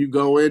mean? You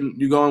go in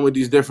with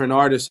these different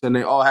artists, and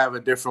they all have a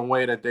different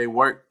way that they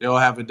work. They all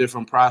have a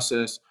different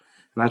process,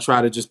 and I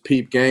try to just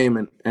peep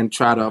game and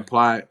try to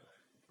apply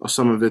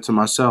some of it to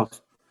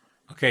myself.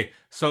 Okay,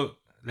 so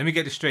let me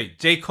get this straight.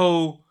 J.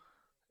 Cole,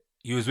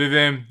 you was with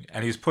him,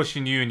 and he was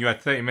pushing you, and you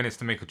had 30 minutes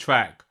to make a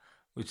track,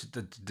 which is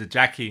the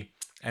Jackie,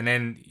 and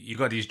then you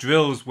got these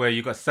drills where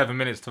you got 7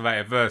 minutes to write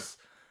a verse.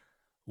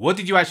 What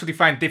did you actually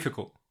find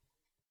difficult?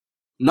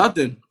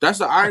 Nothing. That's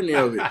the irony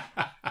of it.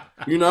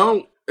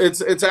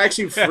 It's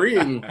actually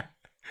freeing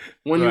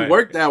when you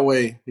work that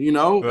way.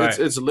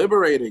 It's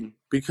liberating,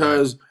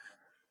 because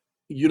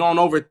you don't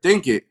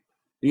overthink it.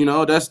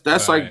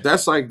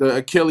 That's like the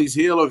Achilles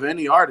heel of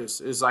any artist,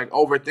 is like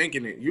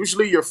overthinking it.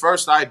 Usually your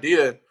first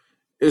idea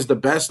is the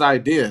best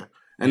idea,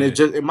 and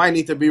it might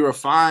need to be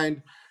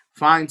refined,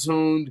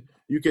 fine-tuned.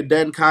 You could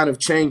then kind of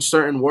change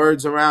certain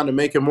words around to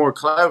make it more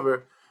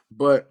clever,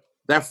 but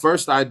that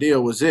first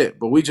idea was it.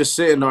 But we just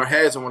sit in our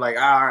heads and we're like,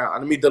 all right,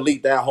 let me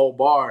delete that whole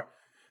bar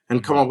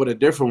and come up with a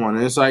different one.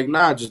 And it's like,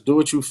 nah, just do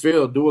what you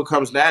feel, do what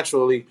comes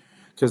naturally,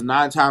 because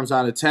 9 times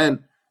out of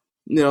 10,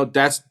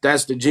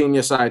 that's the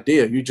genius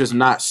idea. You're just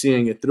not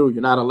seeing it through.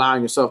 You're not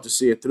allowing yourself to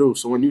see it through.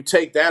 So when you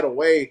take that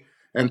away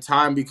and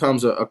time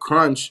becomes a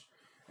crunch,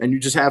 and you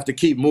just have to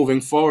keep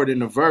moving forward in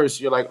the verse,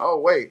 you're like, oh,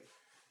 wait,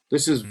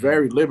 this is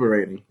very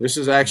liberating. This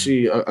is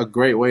actually a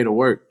great way to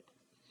work.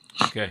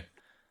 Okay.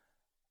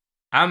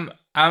 I'm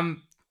all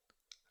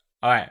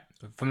right.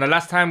 From the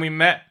last time we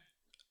met,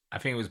 I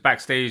think it was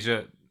backstage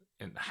in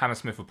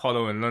Hammersmith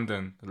Apollo in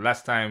London. The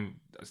last time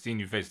I've seen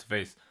you face to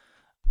face.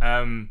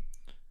 I'm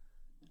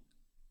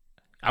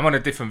on a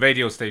different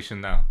radio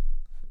station now.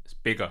 It's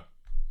bigger.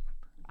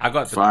 I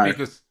got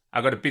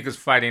the biggest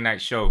Friday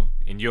night show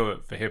in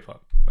Europe for hip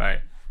hop. Right.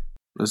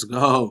 Let's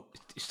go.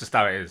 It's just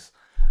how it is.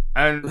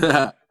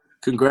 And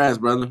congrats,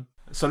 brother.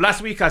 So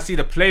last week I see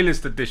the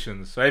playlist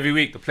editions. So every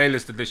week the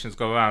playlist editions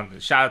go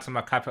around. Shout out to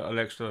my Capital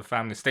Extra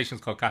family.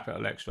 Station's called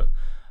Capital Extra.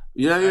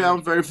 Yeah,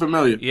 I'm very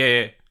familiar.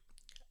 Yeah.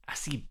 I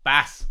see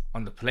Bass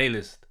on the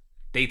playlist.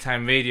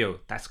 Daytime radio.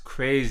 That's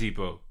crazy,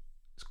 bro.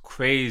 It's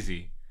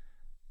crazy.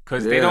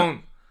 Cause they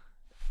don't.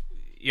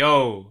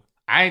 Yo,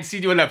 I ain't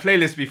seen you on that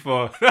playlist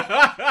before.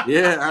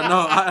 Yeah,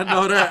 I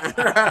know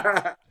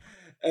that.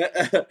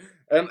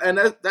 and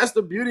that's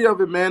the beauty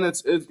of it, man.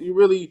 It's you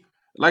really,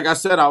 like I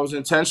said, I was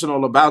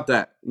intentional about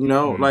that. You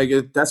know, like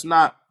that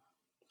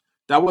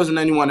wasn't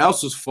anyone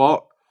else's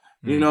fault.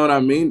 You know what I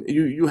mean?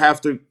 You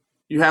have to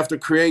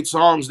create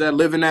songs that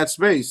live in that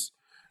space.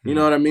 You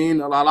know what I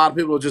mean? A lot of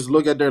people just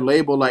look at their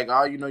label like,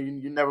 oh, you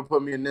never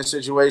put me in this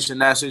situation,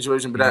 that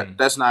situation, but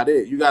that's not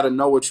it. You got to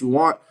know what you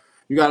want.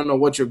 You got to know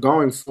what you're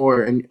going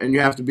for, and you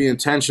have to be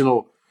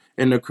intentional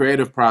in the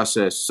creative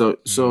process. So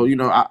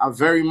I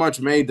very much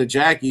made the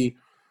Jackie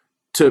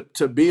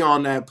to be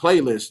on that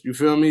playlist. You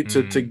feel me?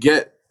 To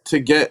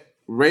get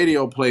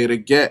radio play,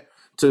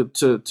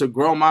 to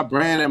grow my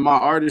brand and my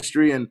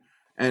artistry and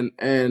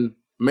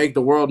make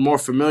the world more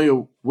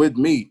familiar with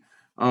me.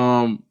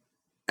 And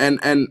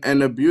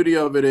the beauty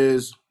of it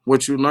is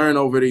what you learn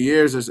over the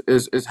years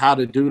is how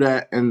to do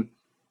that and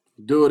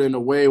do it in a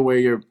way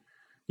where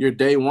your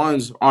day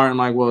ones aren't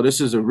like, well, this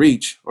is a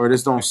reach or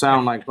this don't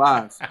sound like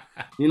Vibe.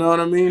 You know what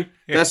I mean?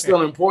 That's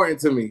still important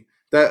to me.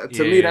 That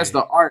to me, that's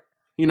the art.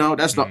 You know,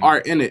 that's the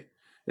art in it.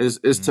 Is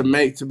to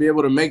be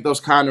able to make those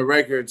kind of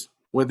records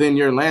within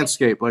your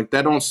landscape. Like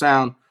that don't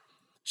sound.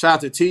 Shout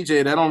out to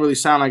TJ. That don't really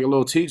sound like a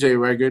little TJ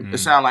record. It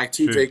sound like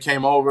TJ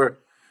came over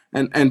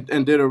and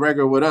did a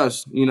record with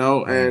us, you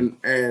know,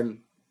 and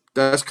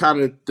that's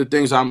kind of the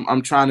things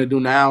I'm trying to do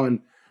now.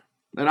 And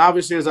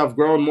obviously as I've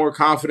grown more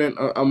confident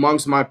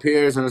amongst my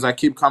peers and as I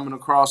keep coming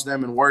across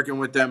them and working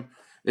with them,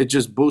 it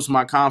just boosts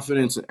my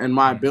confidence and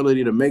my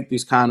ability to make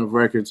these kind of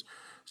records.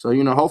 So,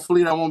 you know,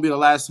 hopefully that won't be the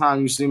last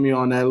time you see me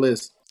on that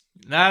list.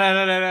 No.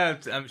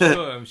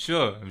 I'm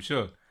sure.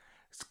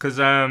 Because,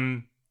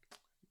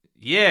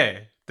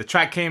 the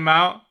track came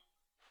out.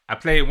 I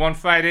played it one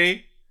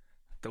Friday.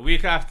 The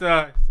week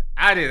after,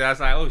 added. I was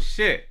like, oh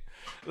shit.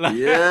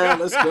 Yeah,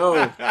 let's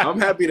go. I'm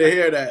happy to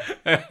hear that.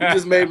 You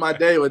just made my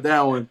day with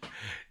that one.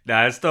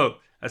 Nah, that's dope.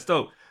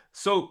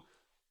 So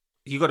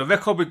you got a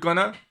record with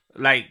Gunna.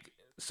 Like,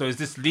 so is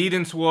this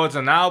leading towards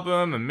an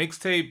album, a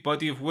mixtape,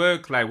 body of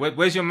work? Like,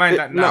 where's your mind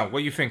at now? No. What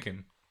are you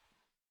thinking?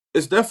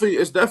 It's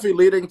definitely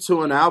leading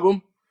to an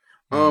album.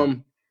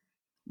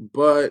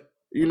 But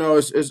you know,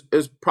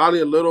 it's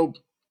probably a little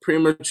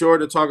premature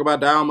to talk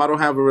about the album. I don't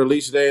have a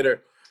release date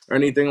or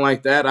anything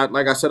like that.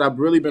 Like I said, I've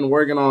really been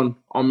working on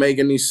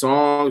making these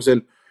songs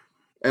and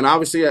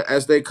obviously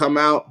as they come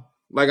out,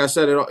 like I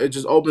said, it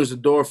just opens the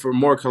door for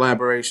more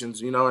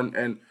collaborations, you know,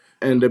 and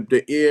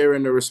the ear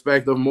and the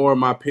respect of more of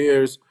my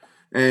peers.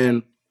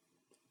 And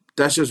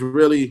that's just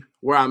really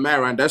where I'm at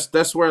right now.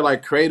 That's where,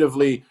 like,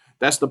 creatively,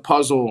 that's the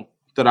puzzle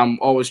that I'm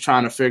always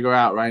trying to figure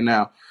out right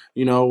now.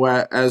 You know,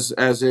 where as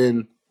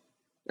in,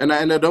 and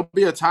there'll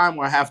be a time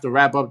where I have to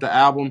wrap up the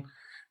album,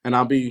 and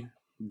I'll be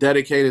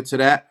dedicated to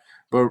that.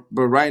 But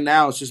right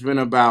now, it's just been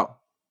about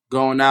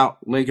going out,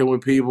 linking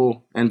with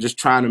people, and just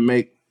trying to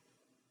make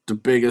the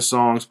biggest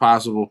songs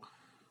possible.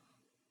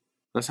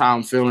 That's how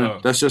I'm feeling.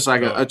 That's just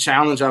like a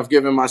challenge I've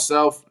given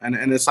myself, and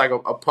it's like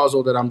a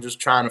puzzle that I'm just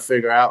trying to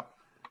figure out.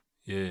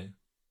 Yeah.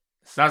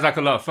 Sounds like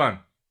a lot of fun.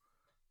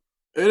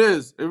 It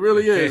is. It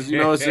really is. You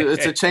know, it's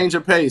a change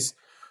of pace.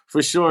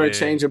 For sure, a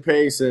change of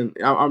pace, and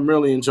I'm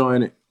really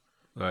enjoying it.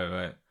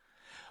 Right.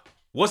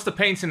 What's the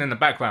painting in the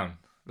background?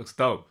 Looks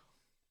dope.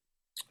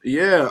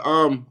 Yeah,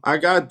 I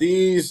got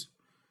these.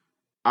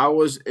 I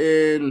was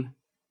in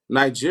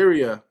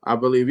Nigeria, I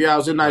believe. Yeah, I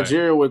was in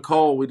Nigeria with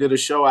Cole. We did a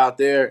show out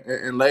there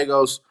in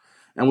Lagos,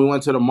 and we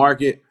went to the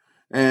market.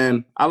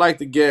 And I like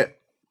to get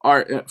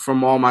art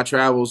from all my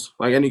travels.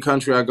 Like any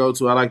country I go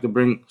to, I like to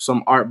bring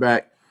some art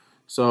back.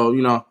 So,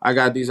 you know, I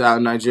got these out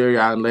in Nigeria,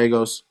 out in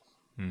Lagos.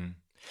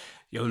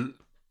 Yo,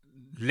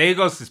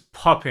 Lagos is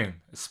popping,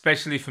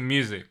 especially for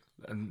music.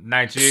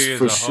 Nigeria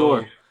as a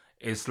whole,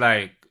 it's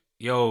like,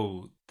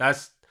 yo,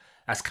 that's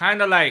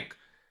kind of like,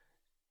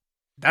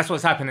 that's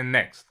what's happening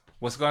next.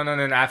 What's going on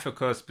in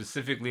Africa,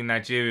 specifically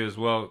Nigeria as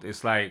well.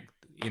 It's like,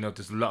 you know,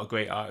 there's a lot of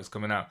great artists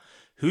coming out.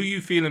 Who are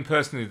you feeling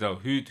personally though?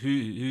 Who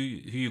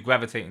you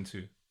gravitating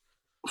to?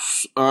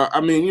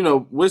 I mean, you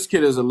know,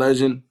 Wizkid is a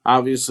legend,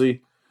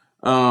 obviously.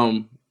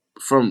 From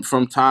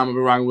time I've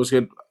been rocking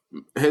Wizkid.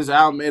 His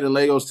album Made in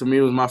Lagos to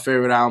me was my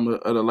favorite album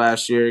of the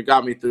last year. It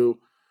got me through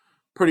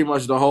pretty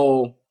much the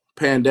whole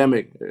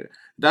pandemic.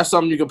 That's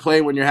something you can play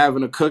when you're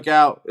having a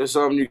cookout. It's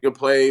something you can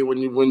play when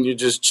you're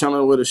just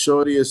chilling with a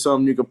shorty. It's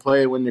something you can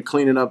play when you're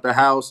cleaning up the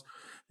house.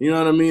 You know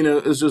what I mean?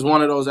 It's just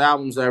one of those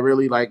albums that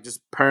really like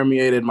just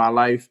permeated my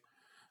life.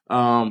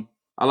 I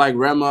like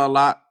Rema a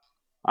lot.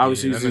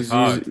 Obviously,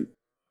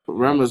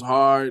 Rema's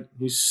hard.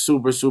 He's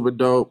super, super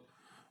dope.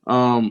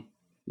 You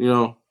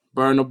know,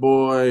 Burna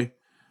Boy.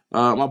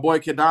 My boy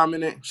Kid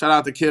Dominant. Shout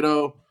out to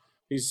Kiddo.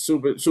 He's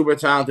super, super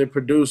talented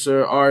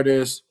producer,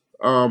 artist.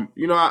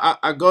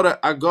 I go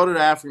to the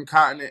African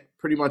continent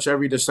pretty much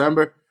every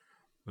December,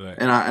 Right.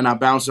 and I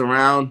bounce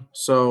around.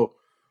 So,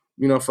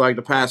 for like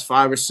the past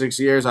 5 or 6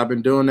 years, I've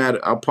been doing that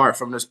apart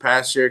from this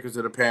past year because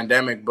of the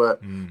pandemic.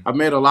 But I've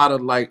made a lot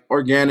of like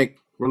organic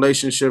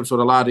relationships with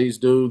a lot of these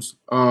dudes.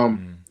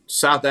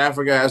 South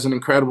Africa has an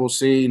incredible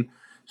scene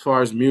as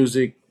far as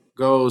music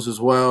goes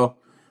as well.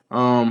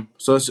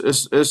 So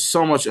it's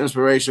so much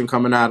inspiration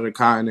coming out of the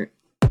continent.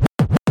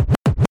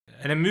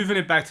 And then moving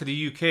it back to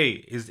the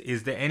UK,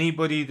 is there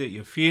anybody that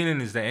you're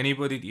feeling? Is there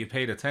anybody that you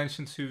paid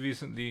attention to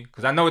recently?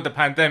 Because I know with the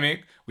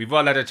pandemic, we've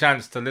all had a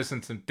chance to listen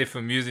to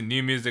different music,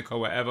 new music or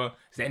whatever.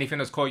 Is there anything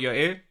that's caught your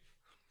ear?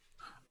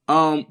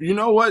 You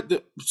know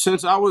what?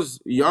 Since I was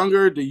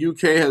younger, the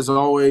UK has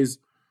always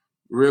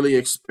really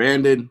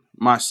expanded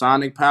my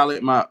sonic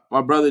palette. My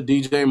brother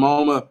DJ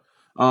MoMA,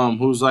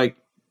 who's like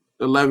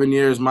 11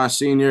 years my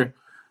senior,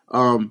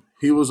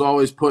 he was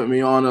always putting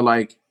me on to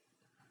like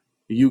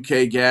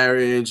UK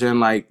garage and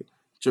like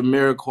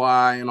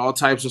Jamiroquai and all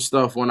types of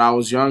stuff when I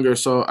was younger.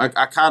 So I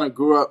kind of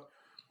grew up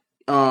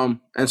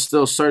and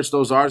still search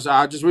those artists.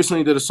 I just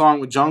recently did a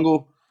song with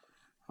Jungle.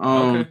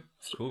 Okay,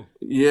 cool.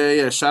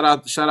 Yeah. Shout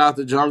out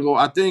to Jungle.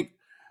 I think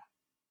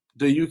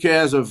the UK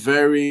has a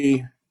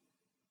very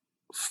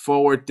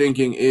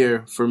forward-thinking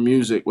ear for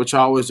music, which I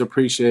always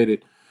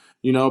appreciated.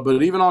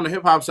 But even on the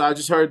hip hop side, I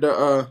just heard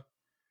the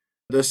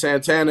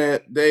Santana,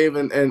 Dave,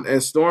 and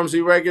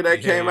Stormzy record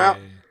that came out.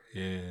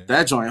 Yeah.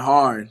 That joint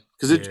hard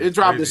because it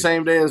dropped the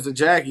same day as the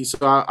Jackie.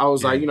 So I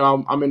was like,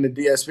 I'm in the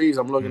DSPs.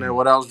 I'm looking at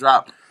what else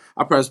dropped.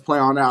 I pressed play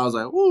on that. I was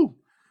like, woo,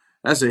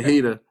 that's a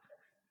heater.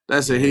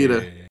 That's a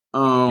heater.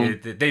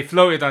 They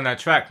floated on that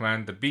track,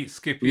 man. The beat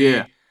Skippy.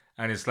 Yeah.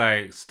 And it's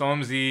like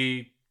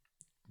Stormzy.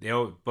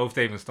 Both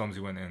Dave and Stormzy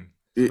went in.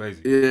 It's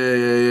crazy.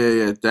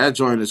 Yeah. That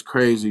joint is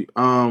crazy.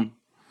 But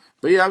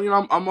yeah,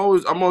 I'm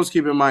always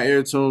keeping my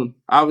ear tuned.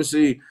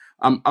 Obviously,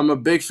 I'm a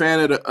big fan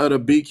of the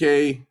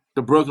BK,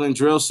 the Brooklyn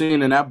drill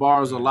scene, and that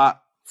borrows a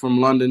lot from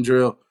London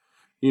drill,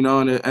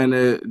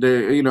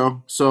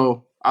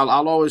 so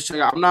I'll always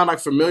check out. I'm not like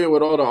familiar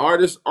with all the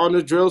artists on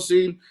the drill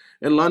scene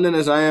in London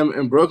as I am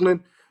in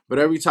Brooklyn, but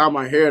every time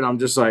I hear it, I'm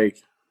just like,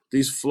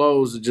 these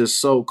flows are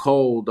just so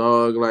cold,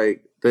 dog.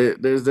 Like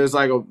there's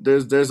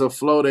a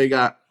flow they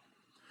got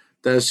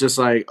that's just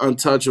like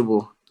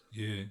untouchable.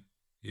 Yeah.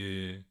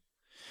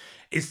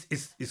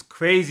 It's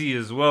crazy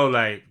as well.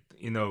 Like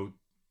the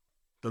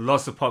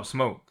loss of Pop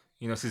Smoke.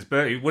 It's his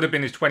birthday. It would have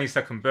been his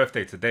 22nd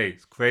birthday today.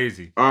 It's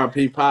crazy.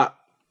 R.I.P. Pop.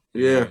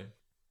 Yeah.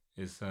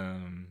 It's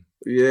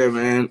Yeah,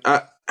 man.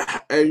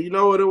 And you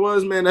know what it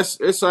was, man? It's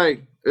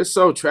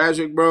so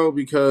tragic, bro,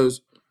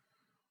 because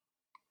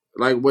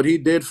like what he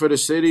did for the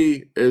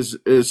city is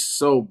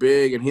so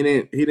big, and he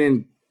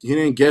didn't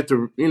get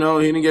to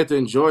enjoy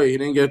it. He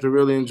didn't get to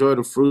really enjoy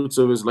the fruits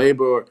of his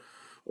labor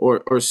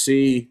or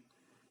see,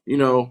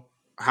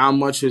 how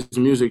much his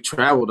music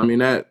traveled. I mean,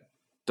 that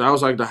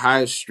was like the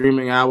highest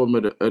streaming album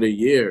of the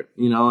year,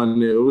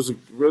 and it was a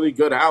really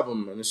good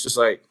album. And it's just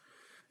like,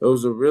 it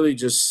was a really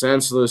just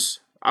senseless.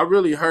 I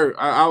really hurt.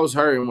 I was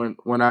hurting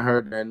when I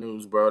heard that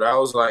news, bro. That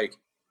was like,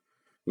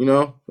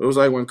 it was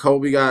like when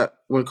Kobe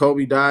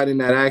died in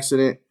that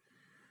accident,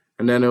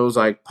 and then it was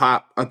like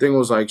Pop. I think it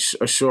was like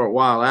a short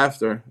while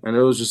after, and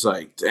it was just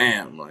like,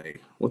 damn, like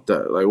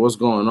what's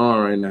going on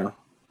right now?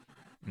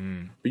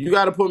 But you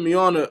got to put me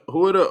on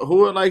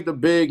who are like the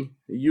big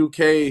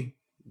UK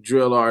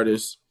drill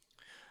artists.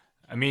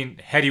 I mean,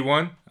 Heady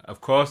One,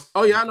 of course.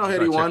 Oh yeah, I know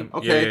Heady One.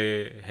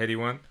 Okay. Yeah, Heady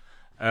One.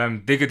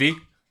 Digga D.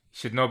 You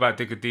should know about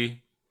Digga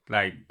D.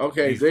 Like,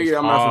 okay, Digga,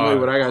 I'm not familiar,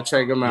 but I gotta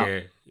check him out.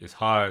 Yeah, it's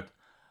hard.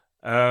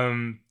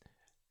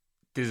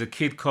 There's a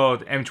kid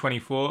called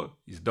M24.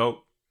 He's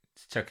dope.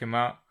 Check him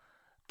out.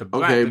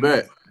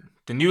 Bet.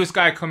 The newest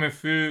guy coming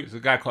through is a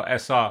guy called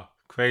SR.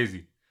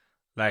 Crazy.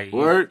 Like,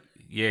 word.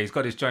 Yeah, he's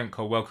got this joint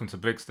called Welcome to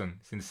Brixton.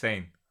 It's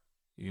insane.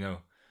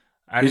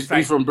 And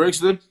he's from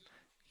Brixton.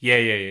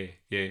 Yeah.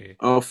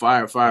 Oh,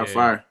 fire.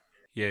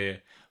 Yeah.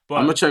 But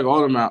I'm gonna check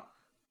all of them out.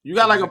 You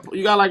got like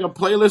a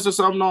playlist or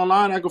something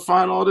online I can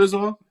find all this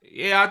on?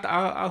 Yeah,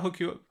 I'll hook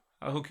you up.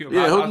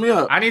 Yeah, hook me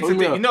up. I need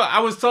to. I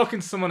was talking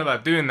to someone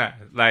about doing that.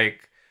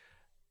 Like,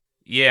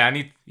 yeah, I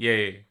need.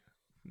 Yeah.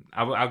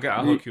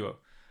 I'll hook you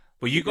up.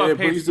 But you gotta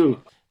pay. Please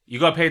do. You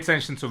gotta pay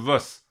attention to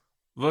Russ.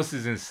 Russ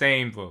is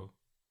insane, bro.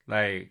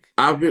 Like,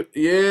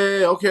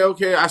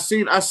 okay. I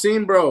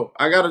seen, bro.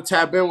 I gotta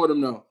tap in with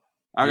him though.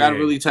 I gotta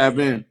really tap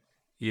in.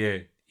 Yeah,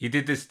 he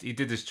did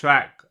this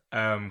track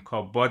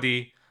called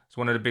Body. It's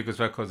one of the biggest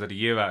records of the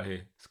year out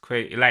here. It's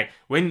crazy. Like,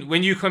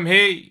 when you come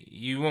here,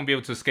 you won't be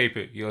able to escape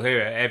it. You'll hear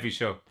it at every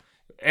show,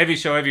 every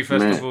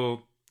festival.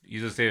 Man.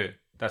 You just hear it.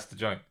 That's the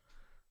joint.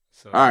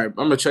 So, all right, I'm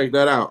gonna check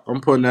that out. I'm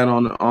putting that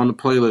on the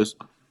playlist.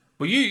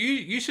 But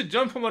you should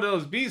jump on one of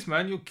those beats,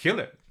 man. You'll kill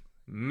it.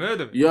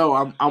 Murder it.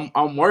 Yo,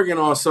 I'm working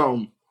on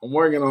something.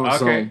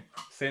 Something.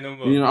 Say no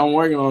more. I'm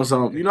working on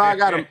something. I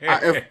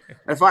gotta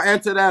if I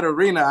enter that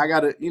arena, I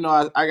gotta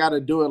I gotta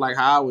do it like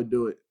how I would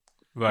do it.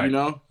 Right.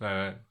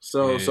 Right.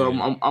 So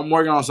I'm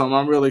working on something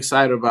I'm really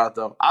excited about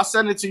though. I'll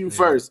send it to you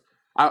first.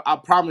 I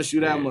promise you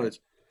that Yeah. much.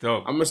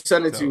 Dope. I'm gonna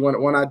send it to you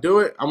Dope. when I do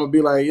it. I'm gonna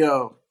be like,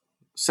 yo,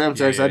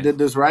 Semtex, Yeah. I did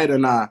this right or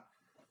not?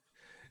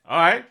 All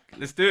right,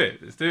 let's do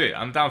it. Let's do it.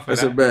 I'm down for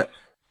That's that. a bet.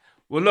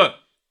 Well, look,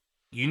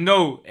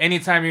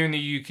 anytime you're in the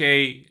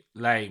UK,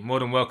 like, more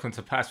than welcome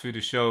to pass through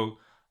the show,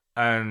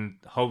 and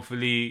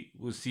hopefully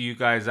we'll see you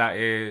guys out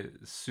here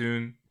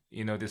soon.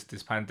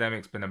 This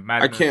pandemic's been a I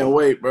madness. can't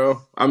wait, bro.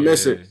 I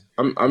miss it.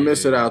 I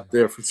miss it out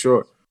there for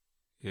sure.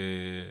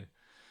 Yeah.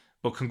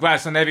 But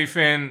congrats on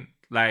everything.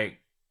 Like,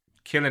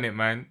 killing it,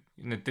 man.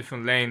 In a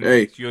different lane.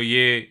 Hey. It's your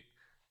year.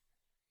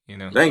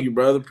 Thank you,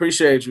 brother.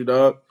 Appreciate you,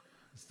 dog.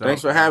 So,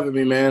 Thanks for having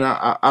me, man.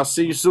 I'll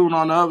see you soon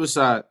on the other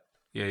side.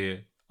 Yeah.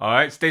 All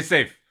right. Stay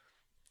safe.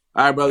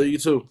 All right, brother. You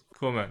too.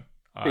 Cool, man.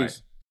 All Peace.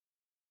 right.